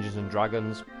like Dungeons and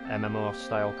Dragons, MMO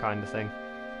style kind of thing.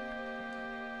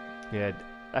 Yeah,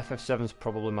 FF7's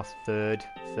probably my third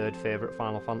favourite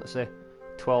Final Fantasy.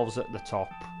 12's at the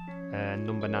top,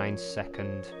 number 9's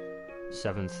second,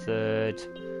 7's third.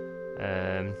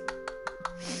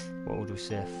 What would we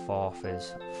say fourth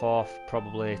is? Fourth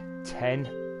probably 10,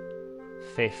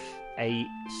 5th 8,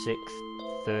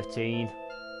 6th 13.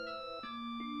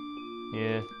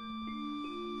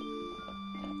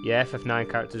 Yeah, FF9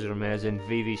 characters are amazing.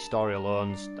 VIV's story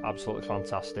alone's absolutely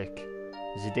fantastic.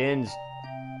 Zidane's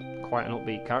quite an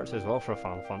upbeat character as well for a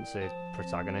Final Fantasy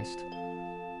protagonist.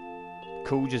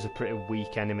 Kuja's a pretty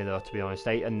weak enemy though, to be honest.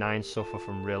 8 and 9 suffer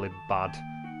from really bad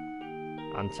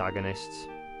antagonists.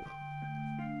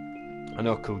 I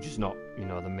know Kuja's not, you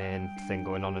know, the main thing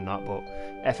going on in that, but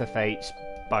FF8's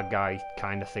bad guy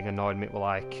kind of thing annoyed me. With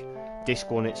like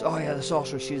Disc 1, it's oh yeah, the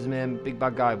sorceress, she's the main big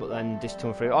bad guy, but then Disc 2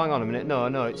 and 3, oh hang on a minute, no,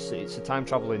 it's a time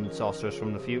travelling sorceress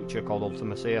from the future called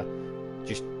Ultimacia.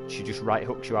 She just right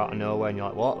hooks you out of nowhere, and you're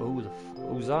like, what?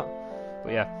 Who's that?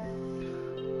 But yeah.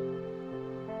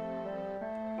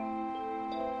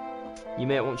 You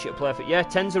may want you to play for... Yeah,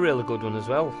 10's a really good one as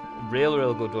well.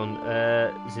 Really good one.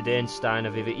 Zidane, Steiner,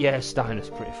 Vivid. Yeah, Steiner's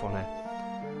pretty funny.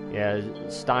 Yeah,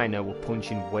 Steiner were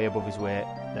punching way above his weight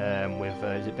with,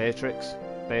 is it Beatrice?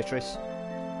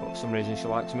 But for some reason she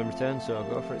likes him in return, so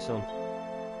go for it, son.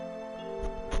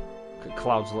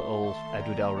 Cloud's little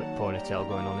Edward Elric ponytail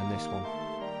going on in this one.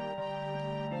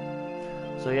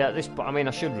 So yeah, at this point, I mean,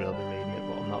 I should really be reading it,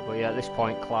 but I'm not. But yeah, at this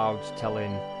point, Cloud's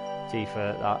telling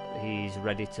Tifa that he's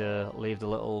ready to leave the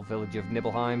little village of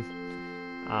Nibelheim,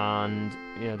 and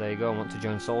yeah, there you go. Want to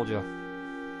join Soldier,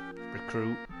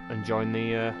 recruit, and join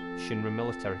the Shinra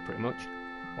military, pretty much.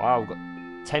 Wow, we've got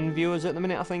 10 viewers at the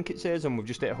minute, I think it says, and we've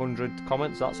just hit 100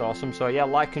 comments. That's awesome. So yeah,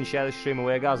 like and share this stream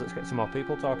away, guys. Let's get some more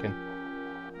people talking.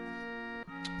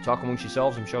 Talk amongst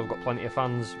yourselves. I'm sure I've got plenty of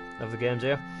fans of the games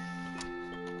here.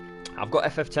 I've got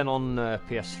FF10 on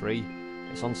PS3.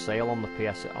 It's on sale on the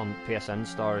PSN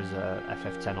store as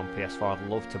FF10 on PS4. I'd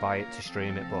love to buy it to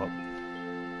stream it, but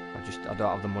I don't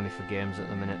have the money for games at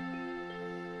the minute,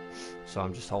 so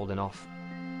I'm just holding off.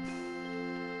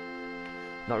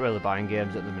 Not really buying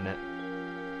games at the minute.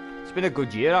 It's been a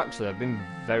good year actually. I've been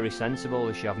very sensible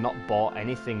this year. I've not bought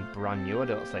anything brand new, I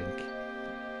don't think.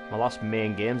 My last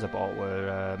main games I bought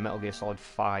were Metal Gear Solid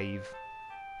 5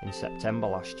 in September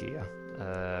last year.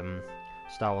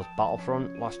 Star Wars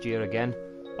Battlefront last year again.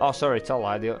 Oh, sorry, tell a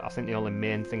lie. I think the only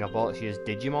main thing I bought this year is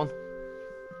Digimon.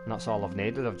 And that's all I've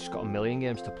needed. I've just got a million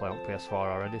games to play on PS4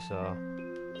 already, so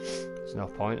there's no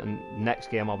point. And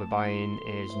next game I'll be buying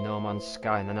is No Man's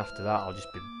Sky, and then after that I'll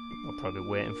probably be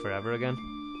waiting forever again.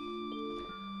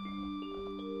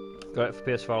 Got it for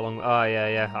PS4 long. Oh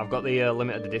yeah. I've got the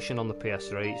limited edition on the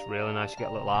PS3. It's really nice. You get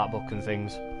a little art book and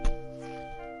things.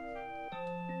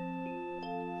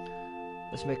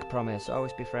 Let's make a promise,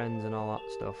 always be friends and all that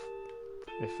stuff.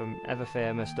 If I'm ever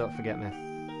famous, don't forget me.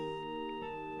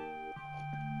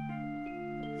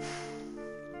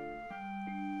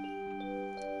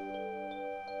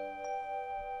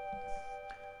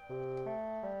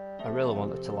 I really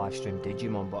wanted to live stream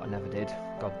Digimon, but I never did.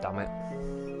 God damn it.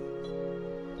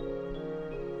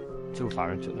 Too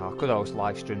far into it now. I could always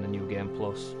live stream the New Game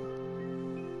Plus.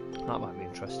 That might be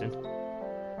interesting.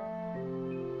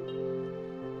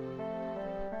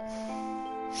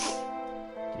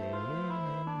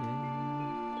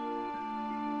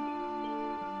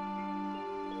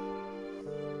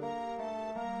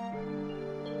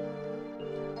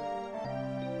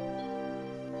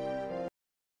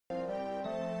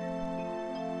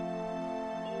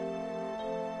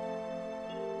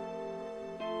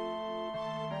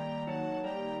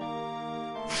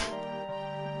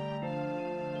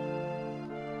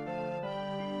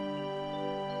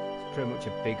 Pretty much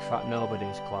a big fat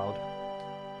nobody's Cloud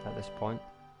at this point.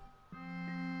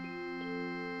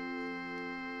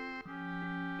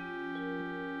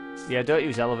 Yeah, don't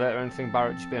use elevator or anything,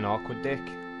 Barrett, just be an awkward dick.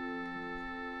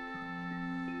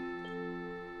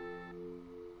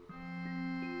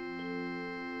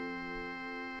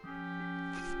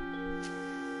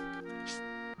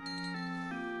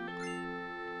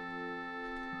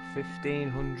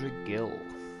 $1,500 gil.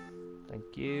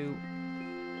 Thank you.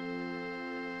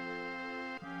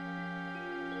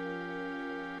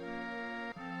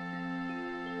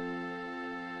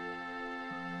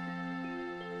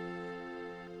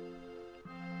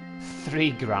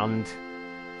 $3,000.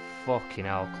 Fucking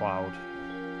hell, Cloud.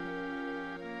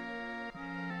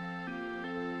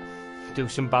 Do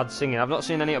some bad singing. I've not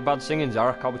seen any of bad singing,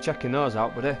 Zarek. I'll be checking those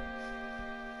out, buddy.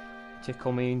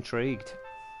 Tickle me intrigued.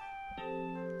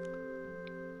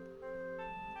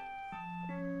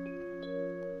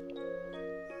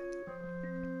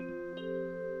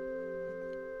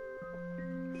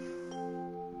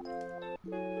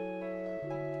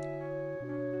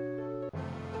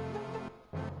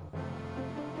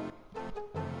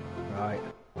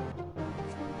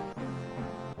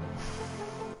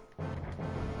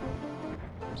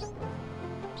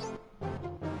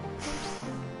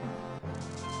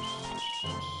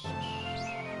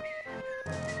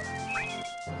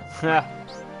 Right.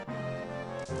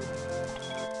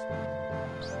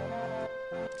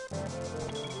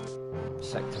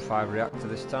 Sector 5 reactor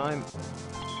this time.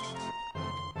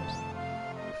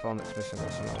 Before next mission, I've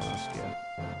got something I want to ask you.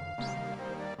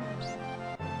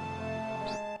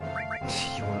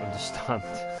 You won't understand.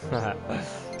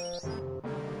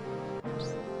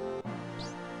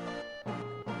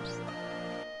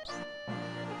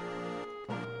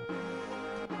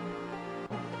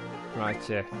 Right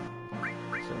here.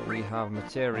 So we have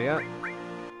materia,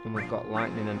 and we've got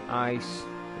lightning and ice.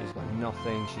 He's got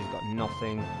nothing, she's got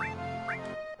nothing.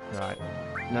 Right.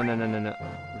 No.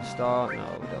 Restore? No,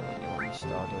 we don't want you on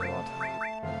restore, do we, lad?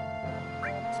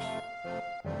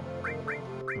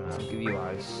 Right, I'll give you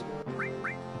ice.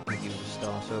 I'll give you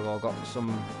restore. So we've all got some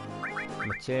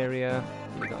materia.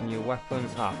 You got a new weapon.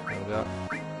 Ah, there we go.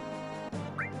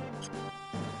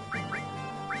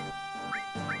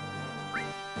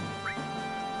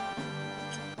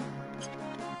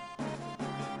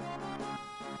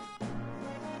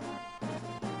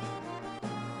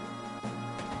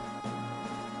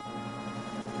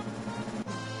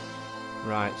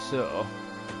 Right, so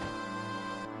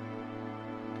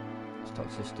what's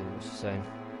toxicity? What's it saying?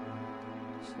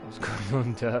 What's going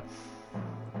under?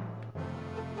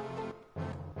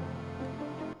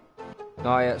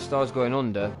 Oh yeah, Star's going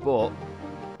under, but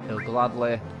he'll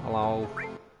gladly allow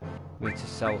me to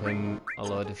sell him a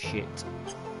load of shit.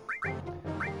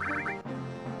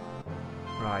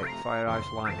 Right, fire, ice,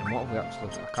 lightning. What have we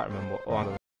actually? I can't remember. Oh,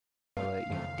 I'm gonna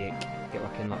you dick. Get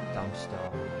back in that damn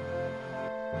Star.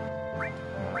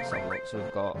 Let's have a look. So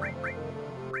we've got.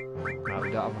 Right,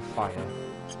 we don't have a fire.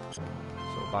 So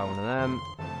we'll buy one of them.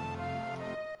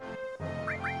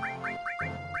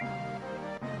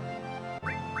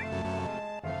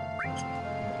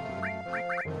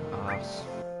 Arse.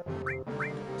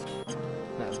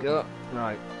 Let's go.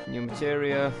 Right, new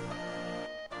materia.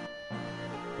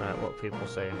 Right, what are people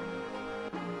saying?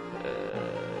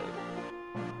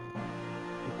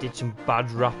 Did some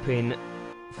bad rapping.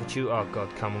 For tutor, oh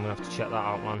god, Cam, I'm gonna have to check that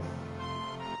out, man.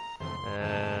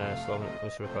 Slow when it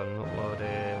comes to recording and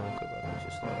uploading.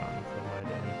 Just slow down for my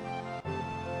editing.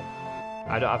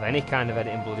 I don't have any kind of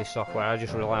editing bloody software. I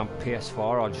just rely on PS4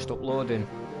 or just uploading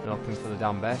and hoping for the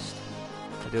damn best.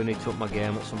 I do need to up my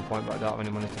game at some point, but I don't have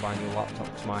any money to buy a new laptop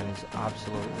because mine is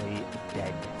absolutely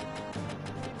dead.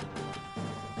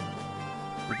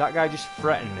 Did that guy just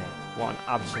threaten me? What an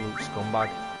absolute scumbag.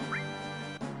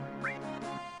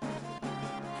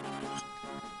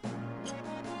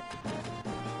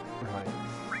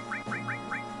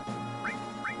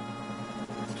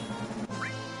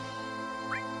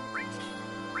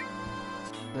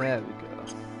 There we go.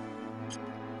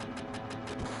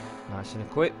 Nice and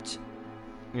equipped.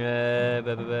 Let's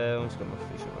get my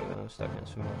fish up again. I'm stacking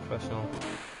some more professional.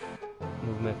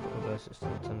 Move makeup reverses to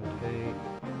 10p.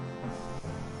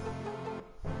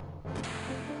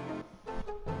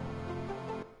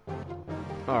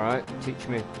 Alright, teach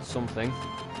me something.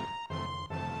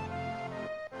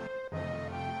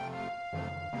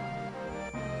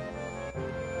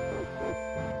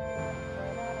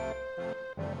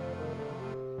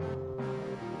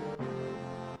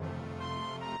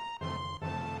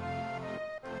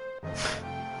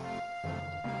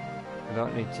 I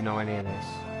don't need to know any of this.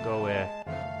 Go away.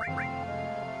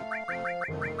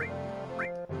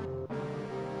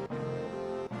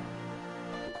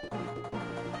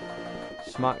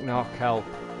 Smack knock help.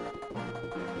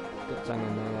 Good thing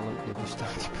in there, look, did you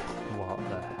start to... What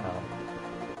the hell?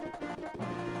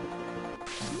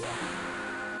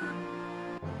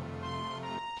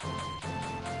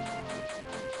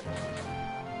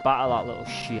 Battle that little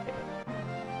shit.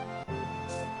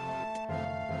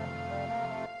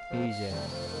 Easy.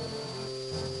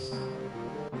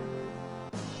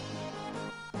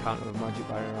 Counter with magic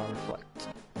barrier or reflect.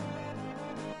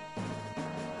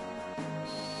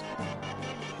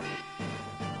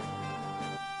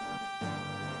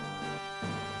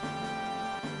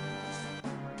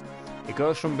 It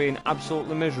goes from being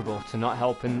absolutely miserable to not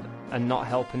helping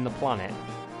the planet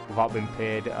without being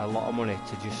paid a lot of money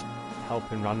to just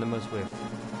helping randomers with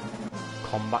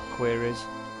combat queries.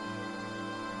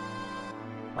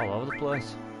 All over the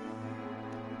place.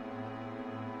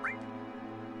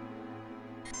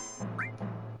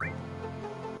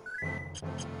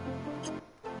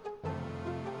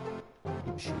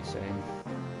 What's she saying?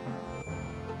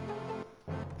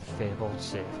 Fabled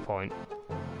save point.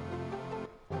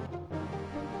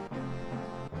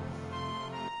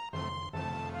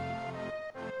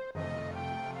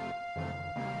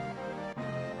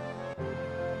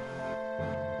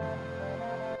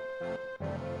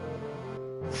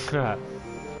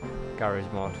 Gary's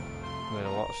mod. Made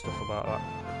a lot of stuff about that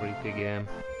creepy game.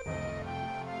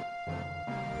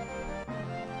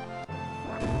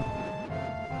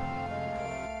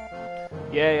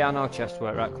 Yeah, I know chest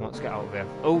work. Right, come on, let's get out of here.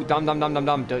 Oh, damn.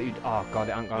 Don't you... Oh, God,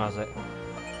 it ain't gone, has it?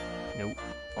 Nope.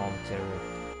 All material.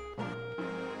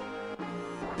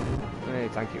 Hey,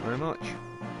 thank you very much.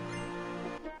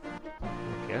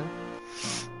 Okay.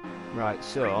 Right,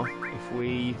 so, if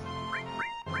we...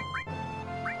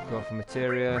 go for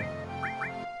materia,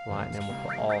 lightning, we'll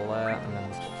put all there, and then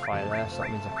we'll put fire there, so that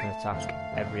means I can attack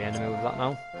every enemy with that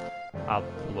now. I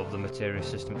love the materia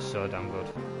system, it's so damn good.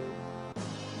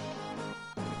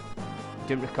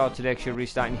 Didn't record today because you're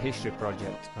restarting your history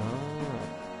project. Ah.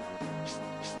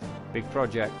 Big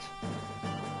project.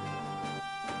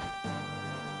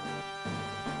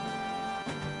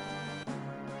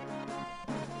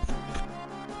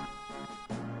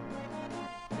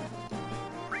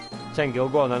 $10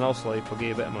 go on then, I'll sleep, I'll give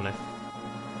you a bit of money.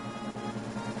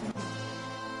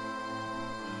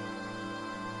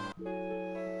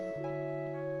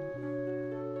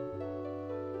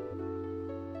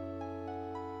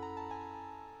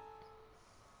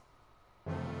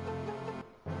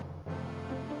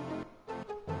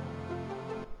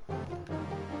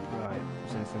 Right,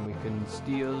 is there anything we can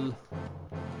steal?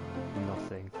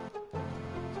 Nothing.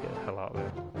 Let's get the hell out of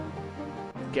here.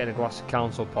 Get a glass of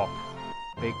council pop.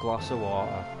 Big glass of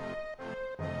water.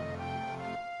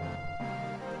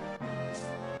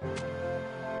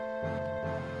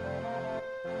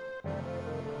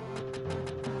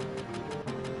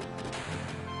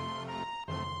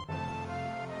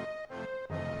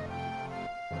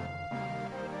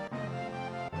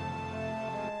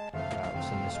 Right, what's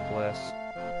in this place?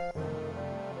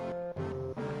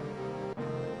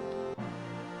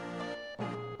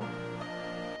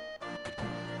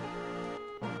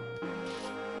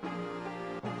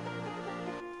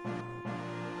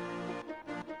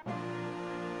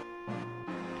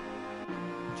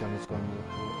 Johnny's going to look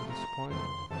at this point.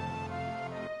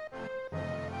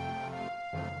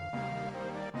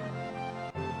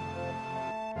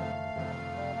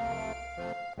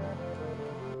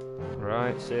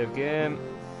 Right, save game.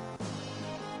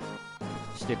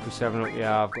 Stick with 7 up.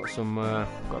 Yeah, I've got some.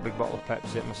 Got a big bottle of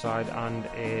Pepsi at my side and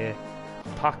a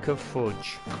pack of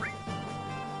fudge.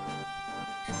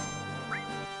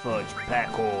 Fudge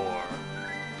peckor.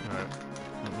 Right,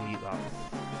 let me eat that.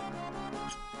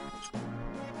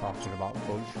 Talking about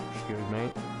fudge, excuse me.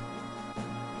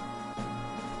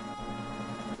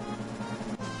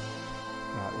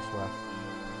 Right, this way.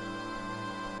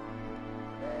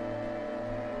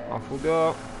 Off we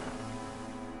go.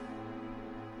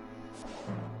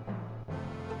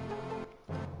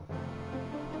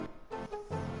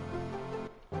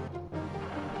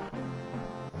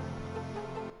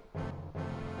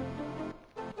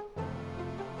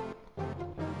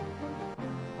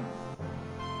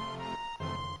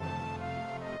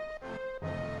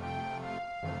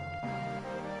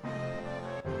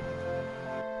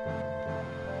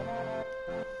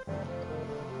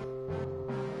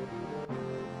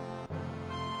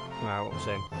 Right, what was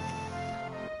saying?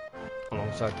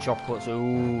 Alongside chocolates.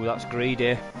 Ooh, that's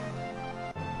greedy.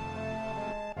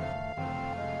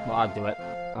 But I'd do it.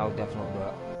 I would definitely do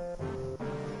it.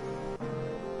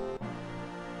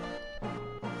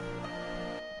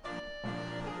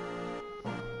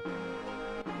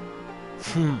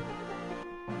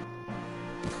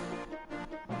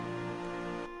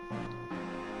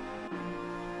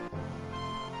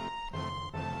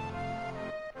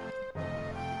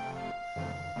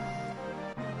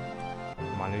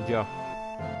 Manager.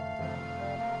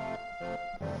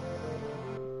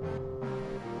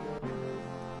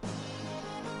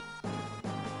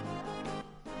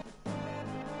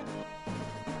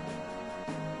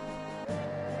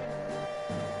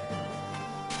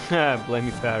 Blame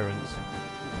your parents.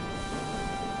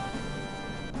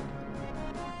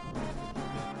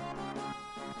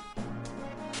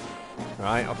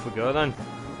 Right, off we go then.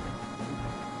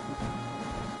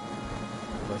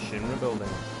 Shinra building.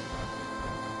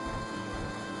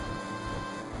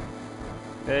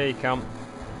 Hey,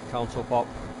 Council Pop.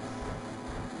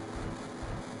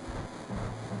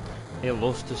 He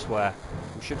loves to swear.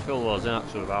 We should fill those in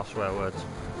actually with our swear words.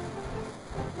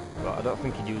 But I don't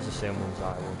think he'd use the same ones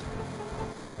I would.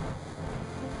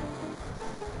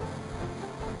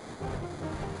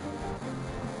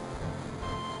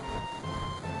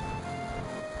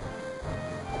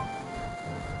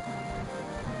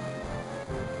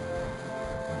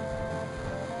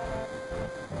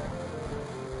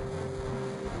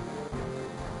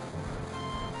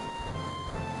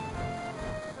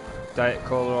 Diet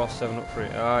Cola or 7-Up free?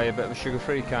 Oh, you're a bit of a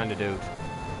sugar-free kind of dude.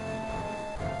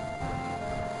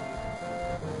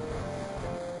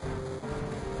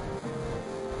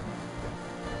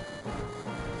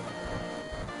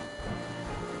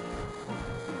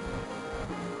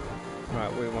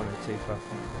 Right, we wanted Tifa.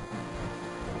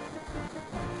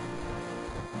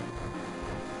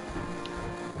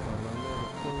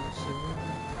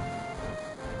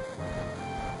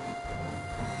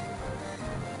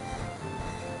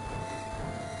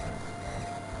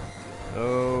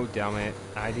 Oh, damn it.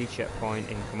 ID checkpoint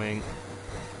incoming.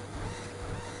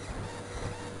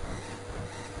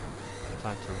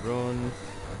 Time to run.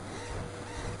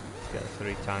 Let's get the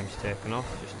 3 times taken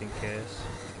off, just in case.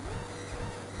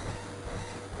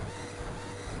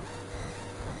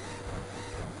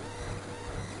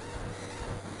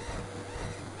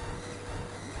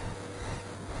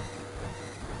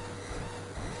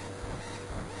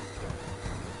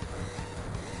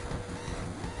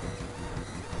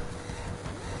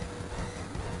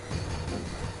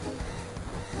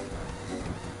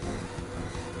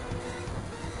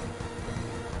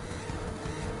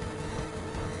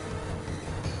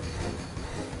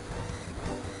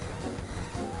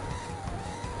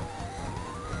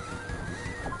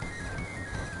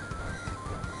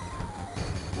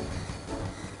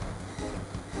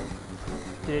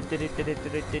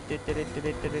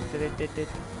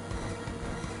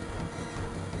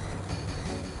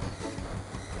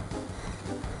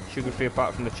 Sugar free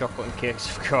apart from the chocolate and cakes,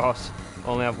 of course.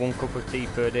 Only have 1 cup of tea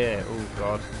per day. Oh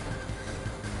god.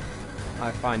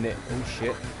 I find it, oh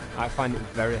shit, I find it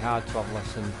very hard to have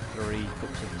less than 3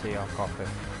 cups of tea or coffee.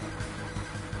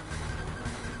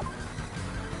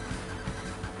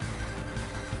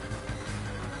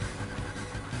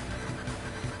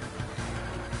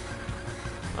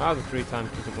 Ah, the 3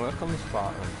 times doesn't work on this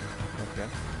part then. Okay.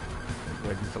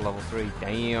 Waiting for level 3.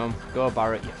 Damn. Go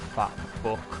Barrett, you fat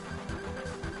fuck.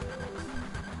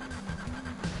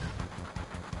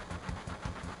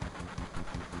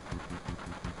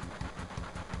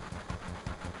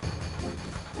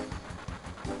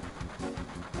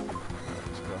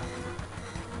 Let's go.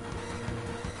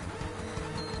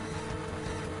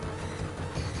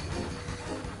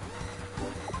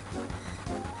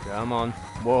 Come on.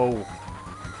 Whoa.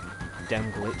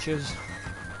 Them glitches.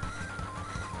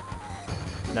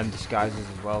 Them disguises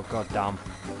as well, god damn.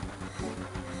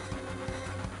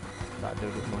 That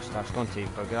dude with moustache. Go on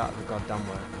Tifa, get out of the goddamn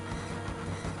way.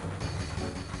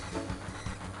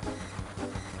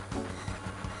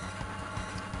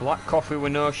 Black coffee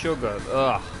with no sugar.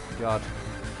 Ugh, god.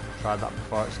 Tried that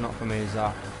before, it's not for me, is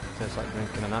that? Tastes like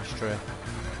drinking an ashtray.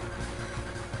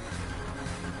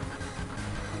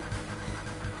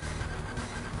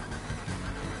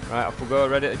 Right, off we go,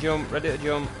 ready to jump, ready to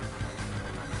jump.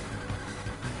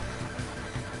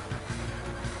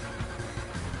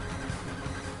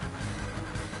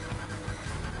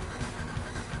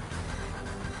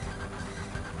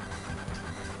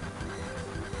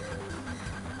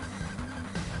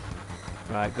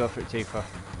 Right, go for it, Tifa.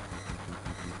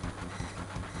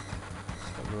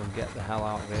 Let's go and get the hell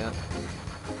out of here.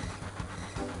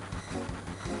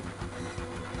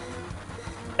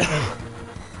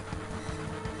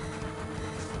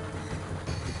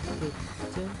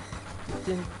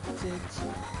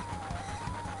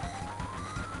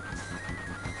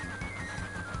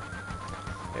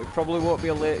 It probably won't be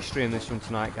a late stream this one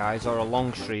tonight, guys, or a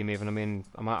long stream even. I mean,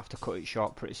 I might have to cut it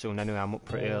short pretty soon anyway. I'm up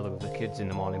pretty early with the kids in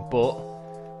the morning. But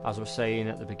as I was saying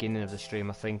at the beginning of the stream,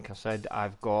 I think I said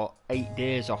I've got 8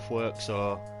 days off work,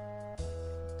 so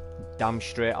damn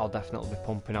straight I'll definitely be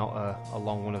pumping out a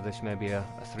long one of this, maybe a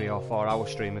 3 or 4 hour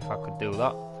stream if I could do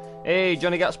that. Hey,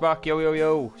 Johnny Gat's back, yo yo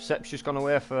yo. Sep's just gone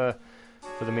away for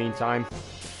the meantime.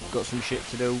 Got some shit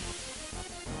to do.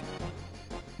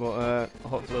 But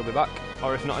hopefully he'll be back.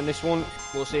 Or if not in this one,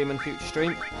 we'll see him in the future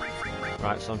stream.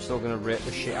 Right, so I'm still going to rip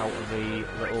the shit out of the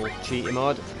little cheaty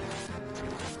mode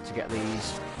to get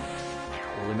these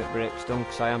limit breaks done,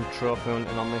 because I am trophy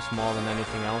hunting on this more than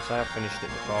anything else. I have finished it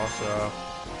before, so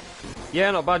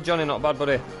yeah, not bad, Johnny, not bad,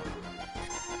 buddy.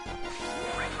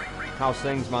 How's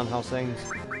things, man? How's things?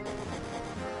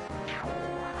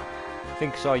 I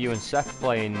think I saw you and Seth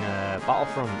playing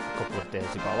Battlefront a couple of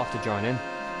days ago. I'll have to join in.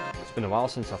 It's been a while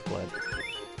since I've played.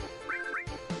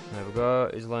 There we go,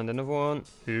 he's learned another one.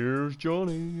 Here's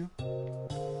Johnny.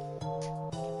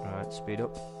 Right, speed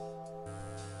up.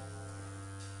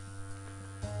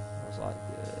 I was like,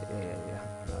 yeah.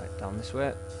 Right, down this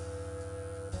way.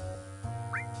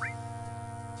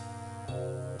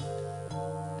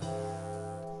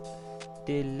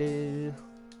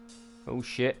 Oh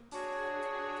shit.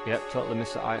 Yep, totally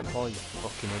missed that item, Paul, you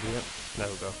fucking idiot. There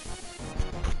we go.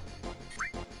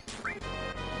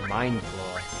 Mind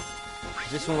blow.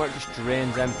 Is this one where it just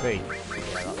drains MP?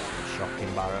 Yeah, that's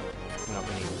shocking, Barrett. I'm not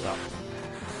going to use that.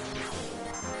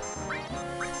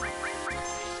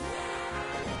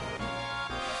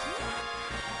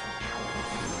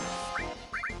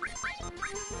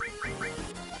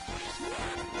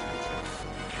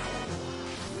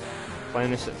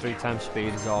 Playing this at 3 times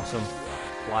speed is awesome.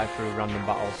 Fly through random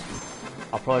battles.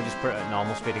 I'll probably just put it at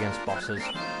normal speed against bosses.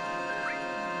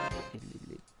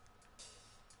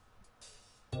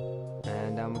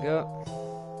 And down we go.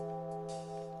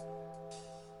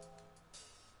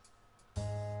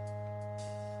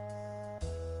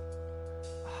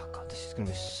 Oh god, this is going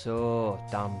to be so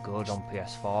damn good on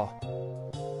PS4.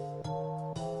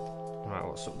 Right,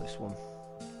 what's up this one?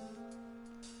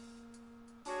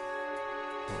 What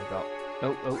have we got?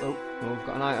 Oh, we've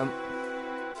got an item.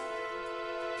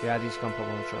 The ID's gone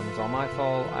problem on the train. It was all my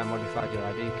fault. I modified your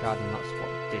ID card and that's what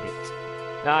did it.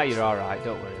 Ah, you're alright,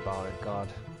 don't worry about it, god.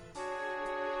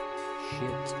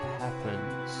 Shit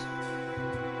happens.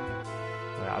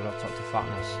 Right, how do I talk to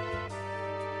Fatness?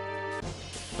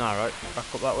 Alright,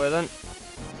 back up that way then.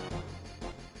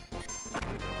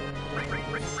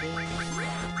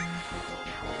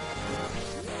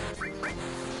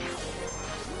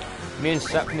 Me and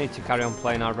Sep need to carry on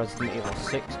playing our Resident Evil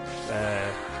 6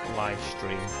 live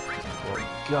stream. But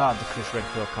god, the Chris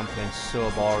Redfield campaign's so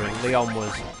boring. Leon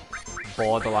was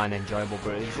borderline enjoyable,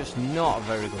 but it's just not a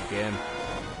very good game.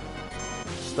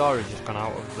 The story's just gone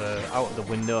out of the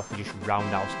window for just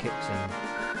roundhouse kicks and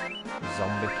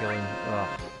zombie killing.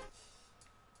 Ugh.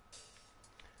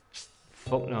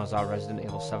 Fuck knows how Resident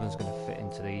Evil 7's going to fit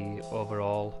into the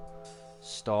overall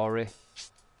story.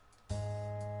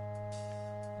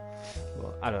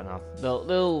 But I don't know.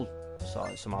 They'll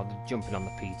sort it somehow. They're jumping on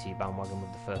the PT bandwagon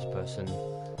with the first person,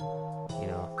 you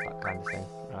know, that kind of thing.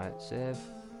 Right, save.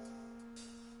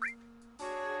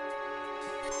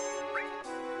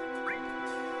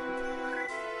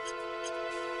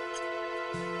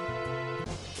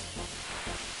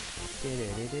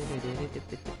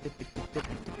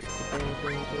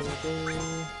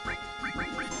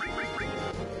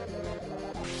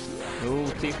 Oh,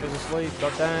 Tifa's asleep,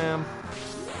 goddamn.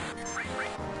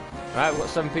 Right, we've got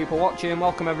 7 people watching.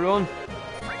 Welcome everyone.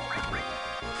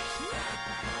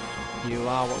 You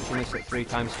are watching this at 3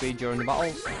 times speed during the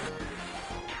battles.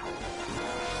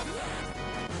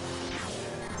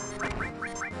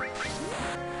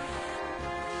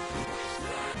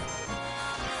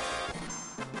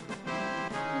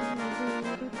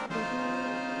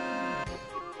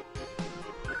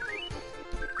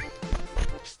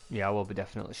 Yeah, I will be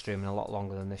definitely streaming a lot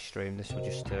longer than this stream. This was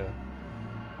just to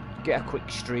get a quick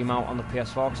stream out on the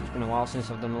PS4 because it's been a while since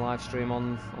I've done a live stream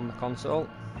on the console.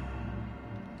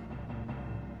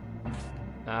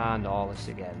 And all this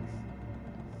again.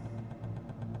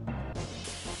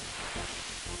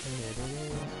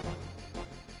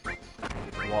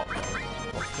 What the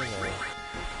hell?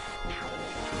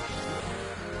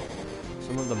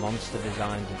 Some of the monster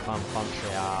designs in Final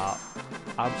Fantasy are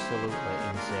absolutely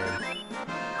insane.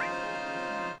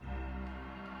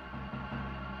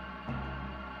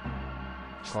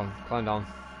 Come on, climb down.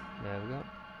 There we go.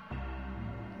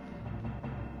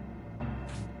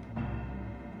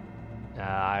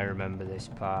 I remember this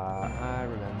part. I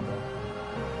remember.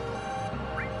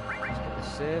 Let's get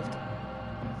this saved.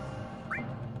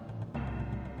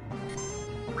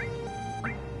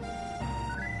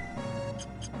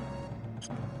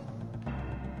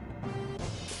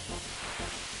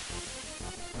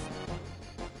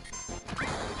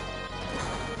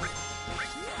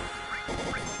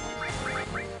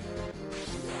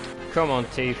 Come on,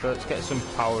 Tifa, let's get some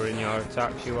power in your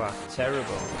attacks. You are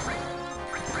terrible.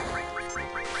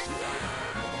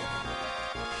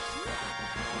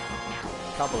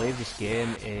 I can't believe this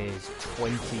game is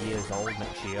 20 years old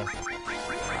next year.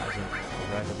 That is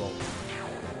incredible.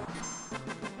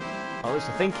 Or at least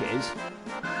I think it is.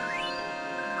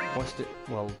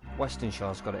 Western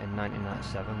Shore's got it in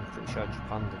 1997. I'm pretty sure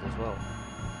Japan did as well.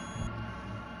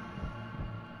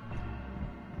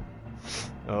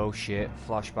 Oh shit,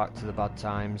 flashback to the bad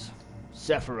times.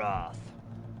 Sephiroth,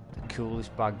 the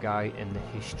coolest bad guy in the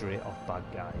history of bad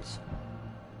guys.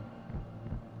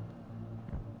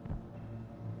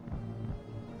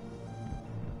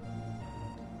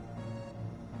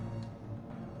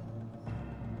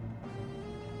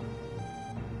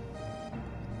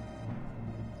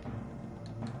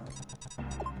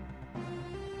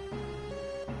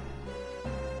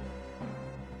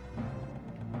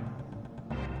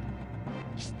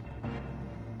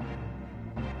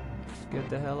 Get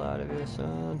the hell out of here,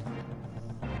 son.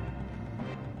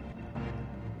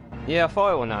 Yeah, I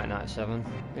thought it was 1997.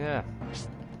 Yeah. Just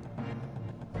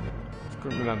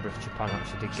couldn't remember if Japan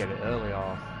actually did get it early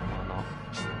or not.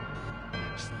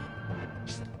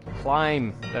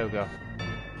 Climb! There we go.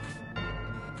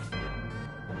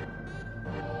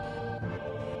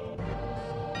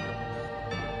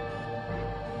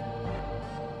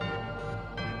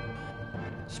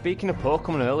 Speaking of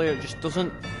Pokemon earlier, it just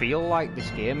doesn't feel like this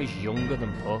game is younger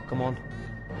than Pokemon.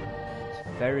 It's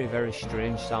very, very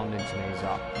strange sounding to me, is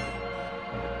that?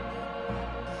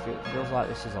 It feels like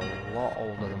this is a lot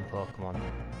older than Pokemon.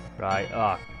 Right,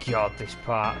 oh god, this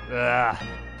part. Ugh.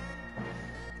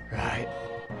 Right.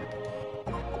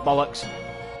 Bollocks.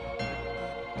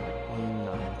 1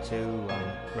 and 2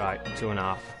 and... Right,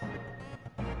 2.5.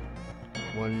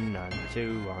 1 and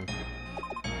 2 and...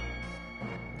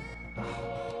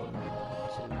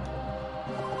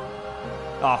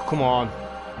 Oh, come on.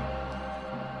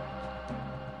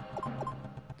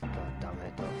 God damn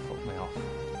it, don't fuck me off.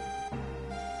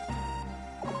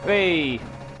 Hey!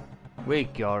 We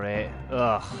got it.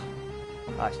 Ugh.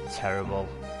 That's terrible.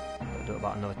 I'll do it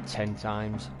about another 10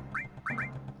 times.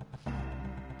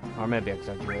 Or maybe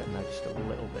exaggerating there just a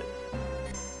little bit.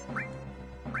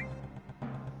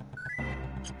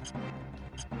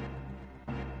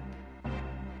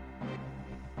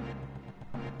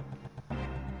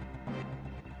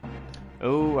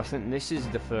 Oh, I think this is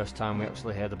the first time we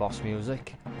actually hear the boss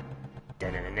music.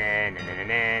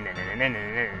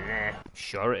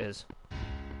 Sure it is.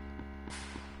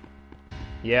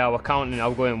 Yeah, we're counting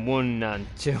now, going 1 and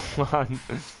 2 1.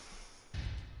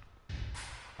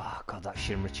 Oh god, that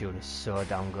Shinra tune is so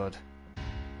damn good.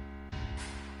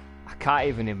 I can't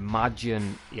even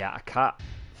imagine, I can't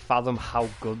fathom how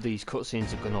good these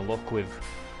cutscenes are gonna look with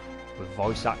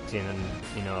voice acting and,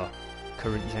 you know,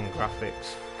 current gen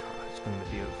graphics. It's going to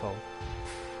be beautiful.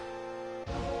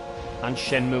 And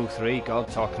Shenmue 3, God,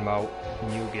 talking about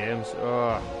new games.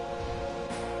 Oh.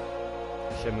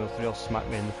 Shenmue 3 will smack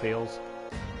me in the feels.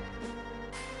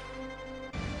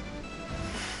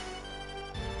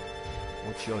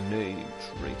 What's your name,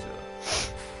 traitor?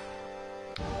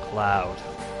 Cloud.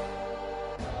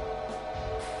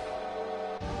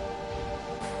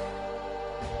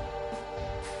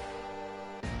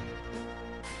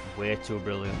 Way too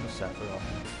brilliant for Sephiroth.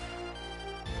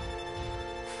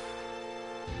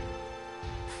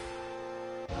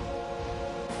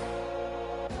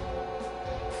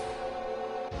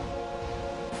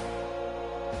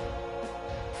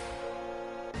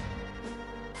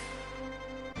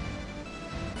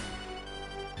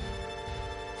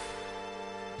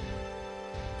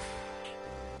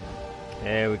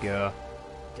 There we go.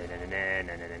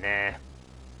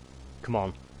 Come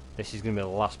on. This is going to be the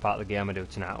last part of the game I do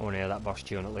tonight. I want to hear that boss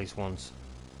tune at least once.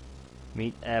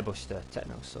 Meet Airbuster,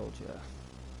 Techno Soldier.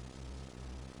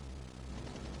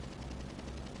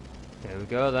 There we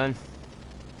go then.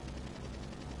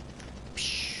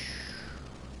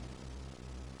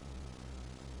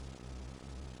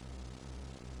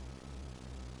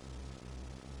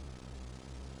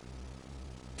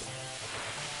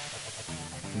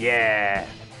 Yeah!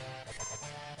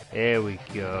 Here we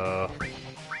go.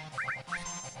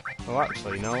 Oh,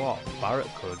 actually, you know what? Barrett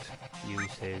could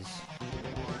use his...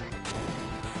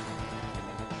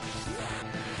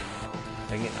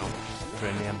 Dang it now.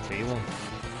 Drain the MP one.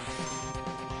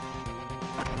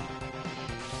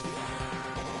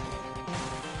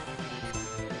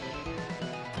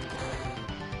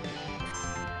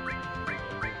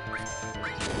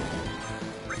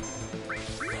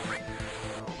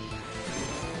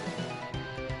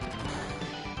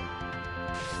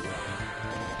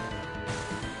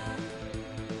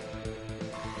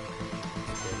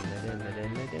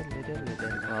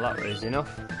 Well, that was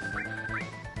enough.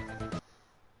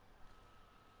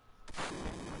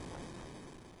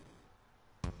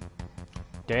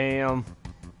 Damn.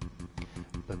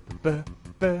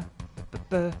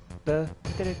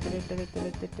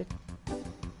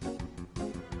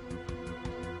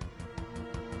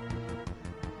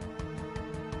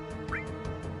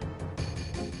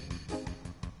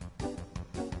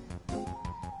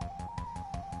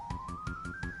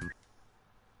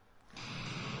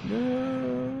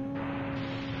 No.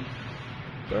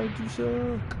 Why'd you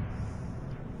suck?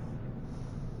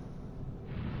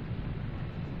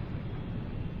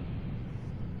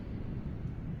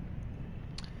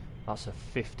 That's a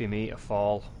 50-meter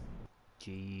fall.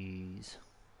 Jeez.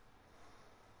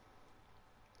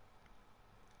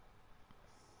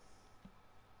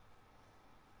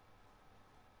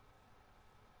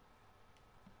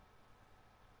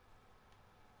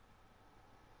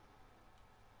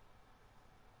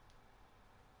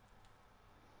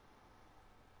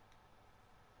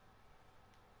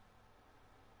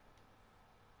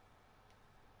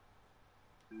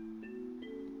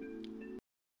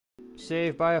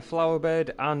 Saved by a flower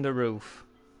bed and a roof.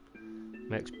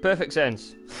 Makes perfect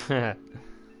sense.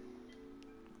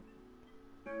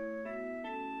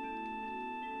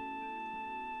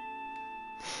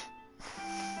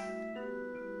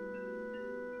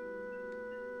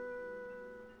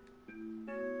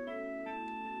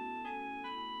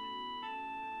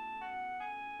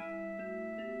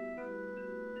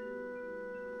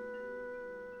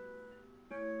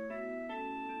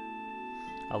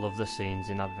 I love the scenes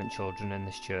in Advent Children in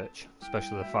this church,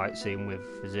 especially the fight scene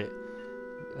with, is it,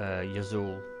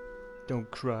 Yazul.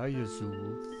 Don't cry,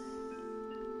 Yazul.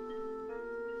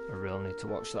 I really need to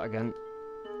watch that again.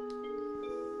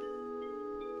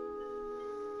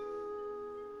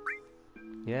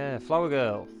 Yeah, Flower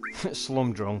Girl.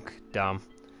 Slum drunk, damn.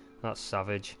 That's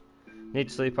savage. Need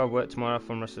to sleep, I'll work tomorrow, have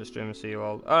fun rest of the stream and see you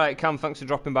all. Alright Cam, thanks for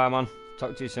dropping by man.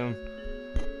 Talk to you soon.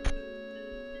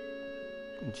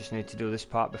 I just need to do this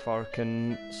part before I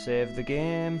can save the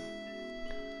game.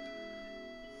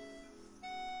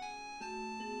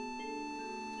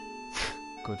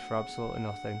 Good for absolutely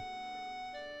nothing.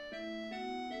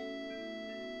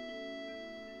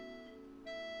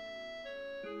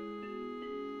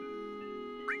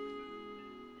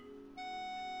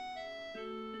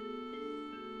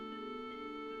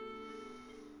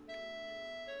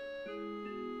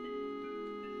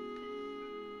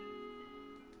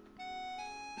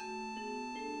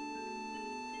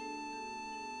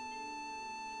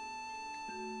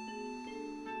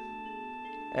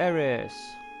 Eris.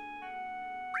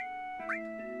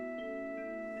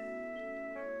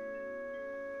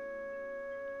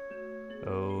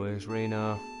 Oh, where's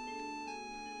Reno?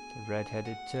 The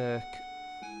red-headed Turk.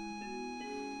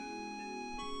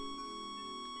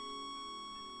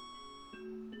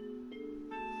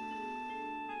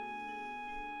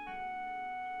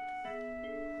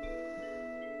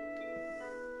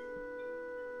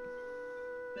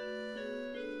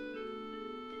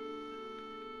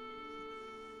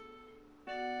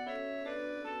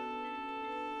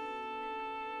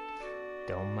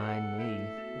 Don't mind me.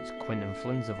 It's Quentin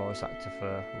Flynn's the voice actor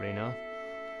for Reno.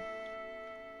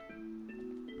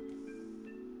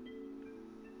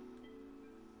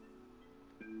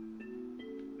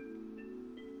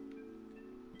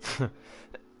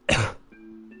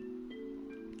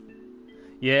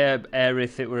 Yeah,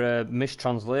 Aerith, it were a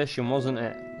mistranslation, wasn't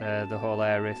it? The whole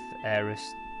Aerith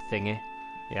thingy.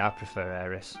 Yeah, I prefer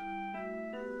Aerith.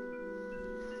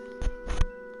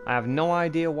 I have no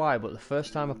idea why, but the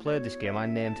first time I played this game, I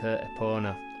named her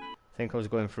Epona. I think I was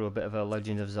going through a bit of a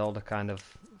Legend of Zelda kind of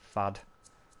fad.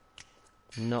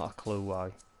 Not a clue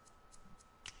why.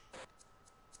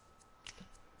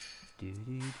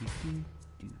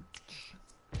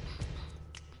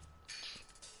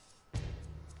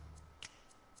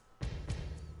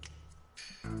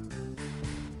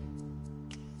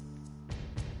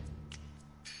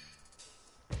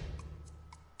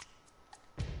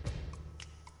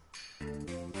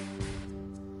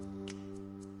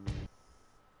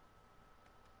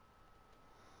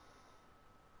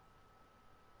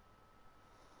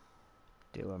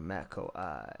 Do a Mako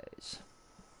eyes.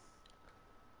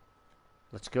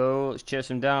 Let's go, let's chase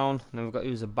him down. Then we've got to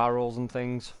use the barrels and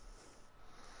things.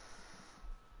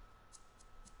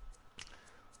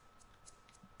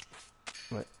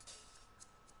 Wait.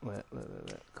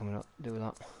 Coming up, do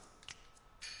that.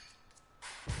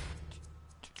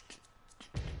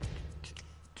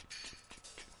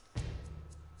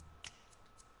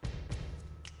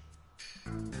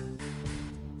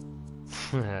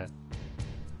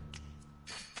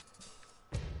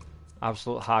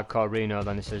 Absolute hardcore Reno,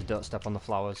 then he says don't step on the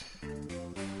flowers.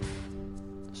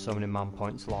 So many man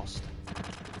points lost.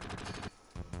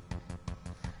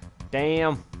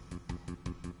 Damn!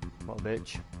 What a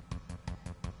bitch.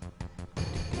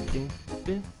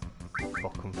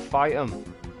 Fucking fight him!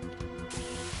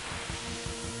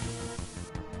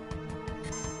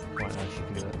 What else you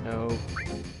can do it? No.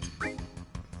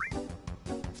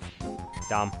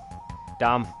 Damn.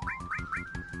 Damn.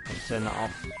 Let's turn that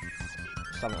off.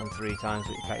 Stab it on 3 times,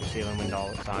 but you can't use ceiling window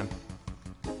all the time.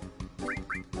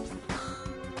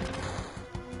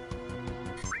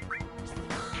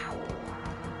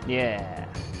 Yeah.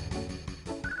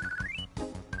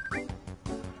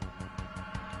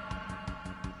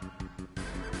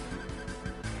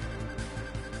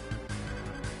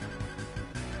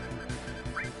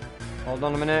 Hold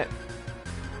on a minute.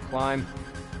 Climb.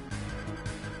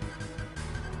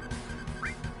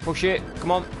 Push it.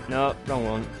 Come on. No, wrong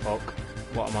one. Fuck.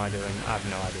 What am I doing? I have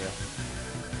no idea.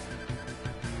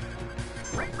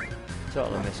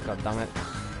 Totally missed, goddammit.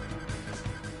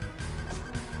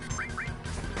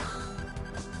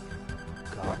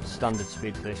 standard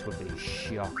speed for this would be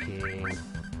shocking.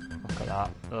 Look at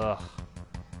that. Ugh.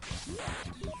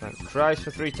 Thank Christ for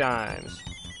 3 times.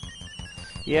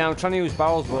 Yeah, I'm trying to use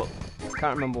barrels, but I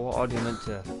can't remember what order you meant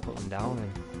to put them down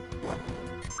in.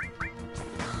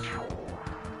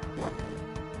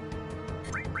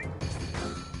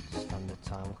 Standard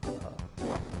time, look at that.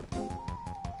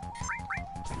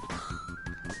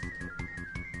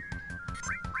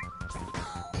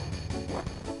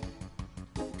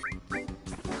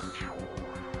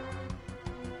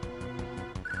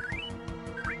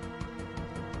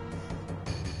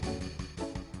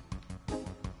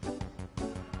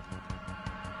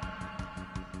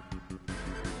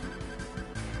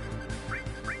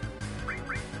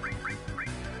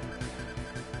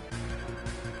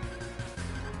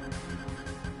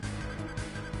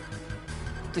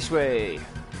 This way.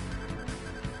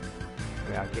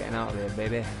 We are getting out of here,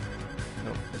 baby.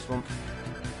 Nope, this one.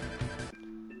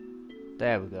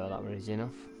 There we go, that was easy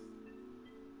enough.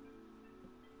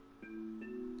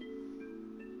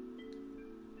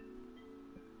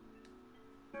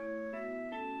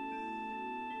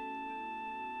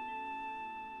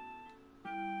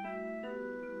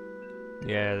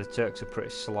 Yeah, the Turks are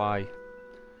pretty sly.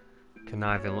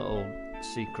 Conniving little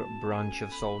secret branch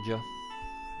of soldier.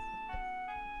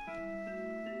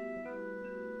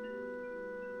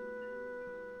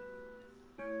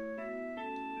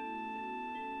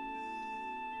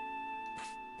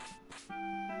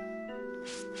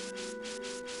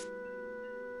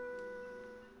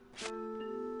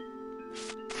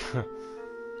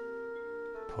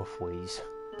 Puff wheeze.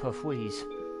 Puff wheeze.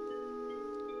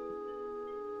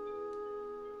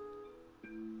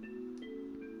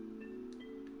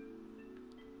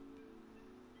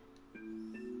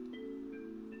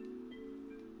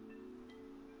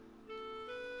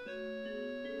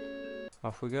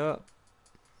 Off we go.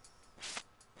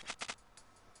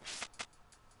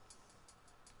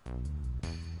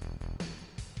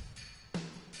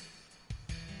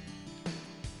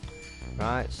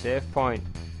 Right, save point.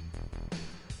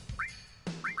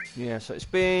 Yeah, so it's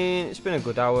been a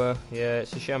good hour. Yeah,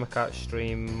 it's a shame I can't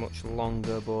stream much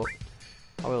longer, but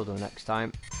I will do next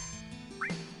time.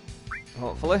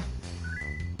 Hopefully.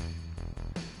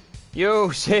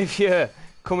 Yo, Saviour!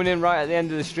 Coming in right at the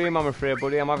end of the stream, I'm afraid,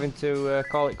 buddy. I'm having to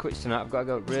call it quits tonight. I've got to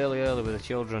go really early with the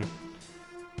children.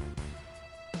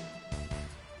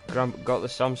 Got the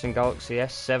Samsung Galaxy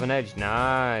S7 Edge.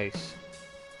 Nice.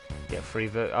 Get free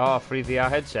VR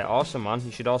headset. Awesome, man.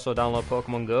 You should also download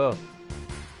Pokemon Go.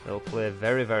 They'll play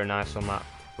very, very nice on that.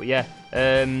 But yeah,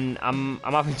 I'm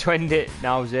having to end it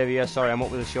now, Xavier. Sorry, I'm up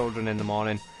with the children in the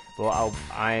morning. But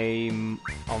I'm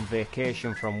on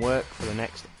vacation from work for the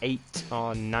next 8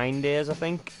 or 9 days, I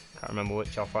think. Can't remember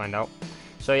which, I'll find out.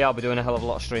 So yeah, I'll be doing a hell of a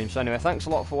lot of streams. So anyway, thanks a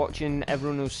lot for watching.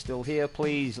 Everyone who's still here,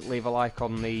 please leave a like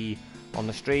on the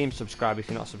stream. Subscribe if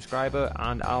you're not a subscriber.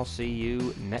 And I'll see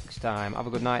you next time. Have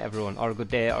a good night, everyone. Or a good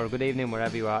day, or a good evening,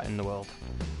 wherever you are in the world.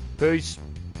 Peace.